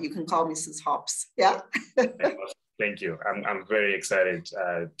 Sure, you can call me Sis Hops. Yeah. Thank you. I'm very excited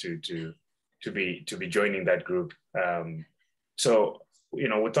to be joining that group. So, you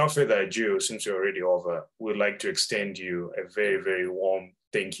know, without further ado, since you're already over, we'd like to extend you a very, very warm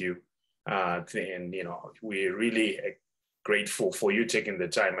thank you. And, you know, we're really grateful for you taking the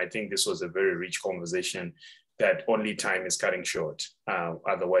time. I think this was a very rich conversation that only time is cutting short.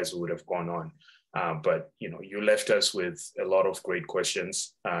 Otherwise, we would have gone on. But, you know, you left us with a lot of great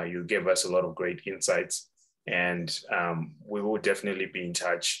questions. You gave us a lot of great insights. And we will definitely be in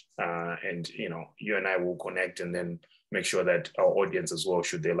touch. And, you know, you and I will connect and then make sure that our audience as well,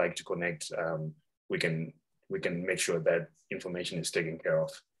 should they like to connect, we can make sure that information is taken care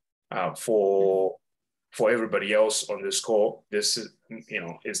of. For everybody else on this call, this is, you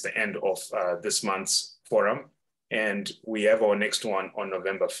know, is the end of this month's forum. And we have our next one on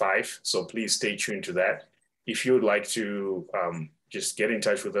November 5. So please stay tuned to that. If you'd like to just get in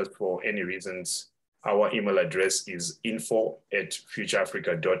touch with us for any reasons, our email address is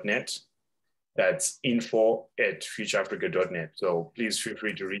info@futureafrica.net. That's info@futureafrica.net. So please feel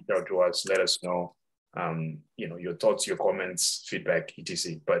free to reach out to us. Let us know, you know, your thoughts, your comments, feedback,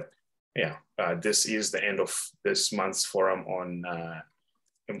 etc. But yeah, this is the end of this month's forum on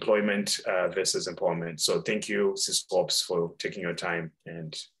employment versus empowerment. So thank you, Sis Hops, for taking your time,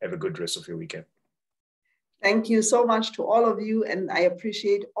 and have a good rest of your weekend. Thank you so much to all of you. And I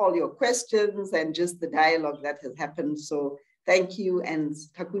appreciate all your questions and just the dialogue that has happened. So thank you. And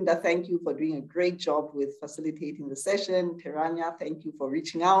Takunda, thank you for doing a great job with facilitating the session. Teranya, thank you for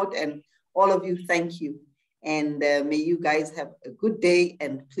reaching out. And all of you, thank you. And may you guys have a good day,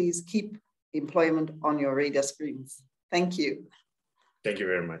 and please keep employment on your radar screens. Thank you. Thank you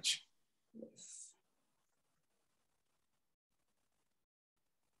very much. Yes.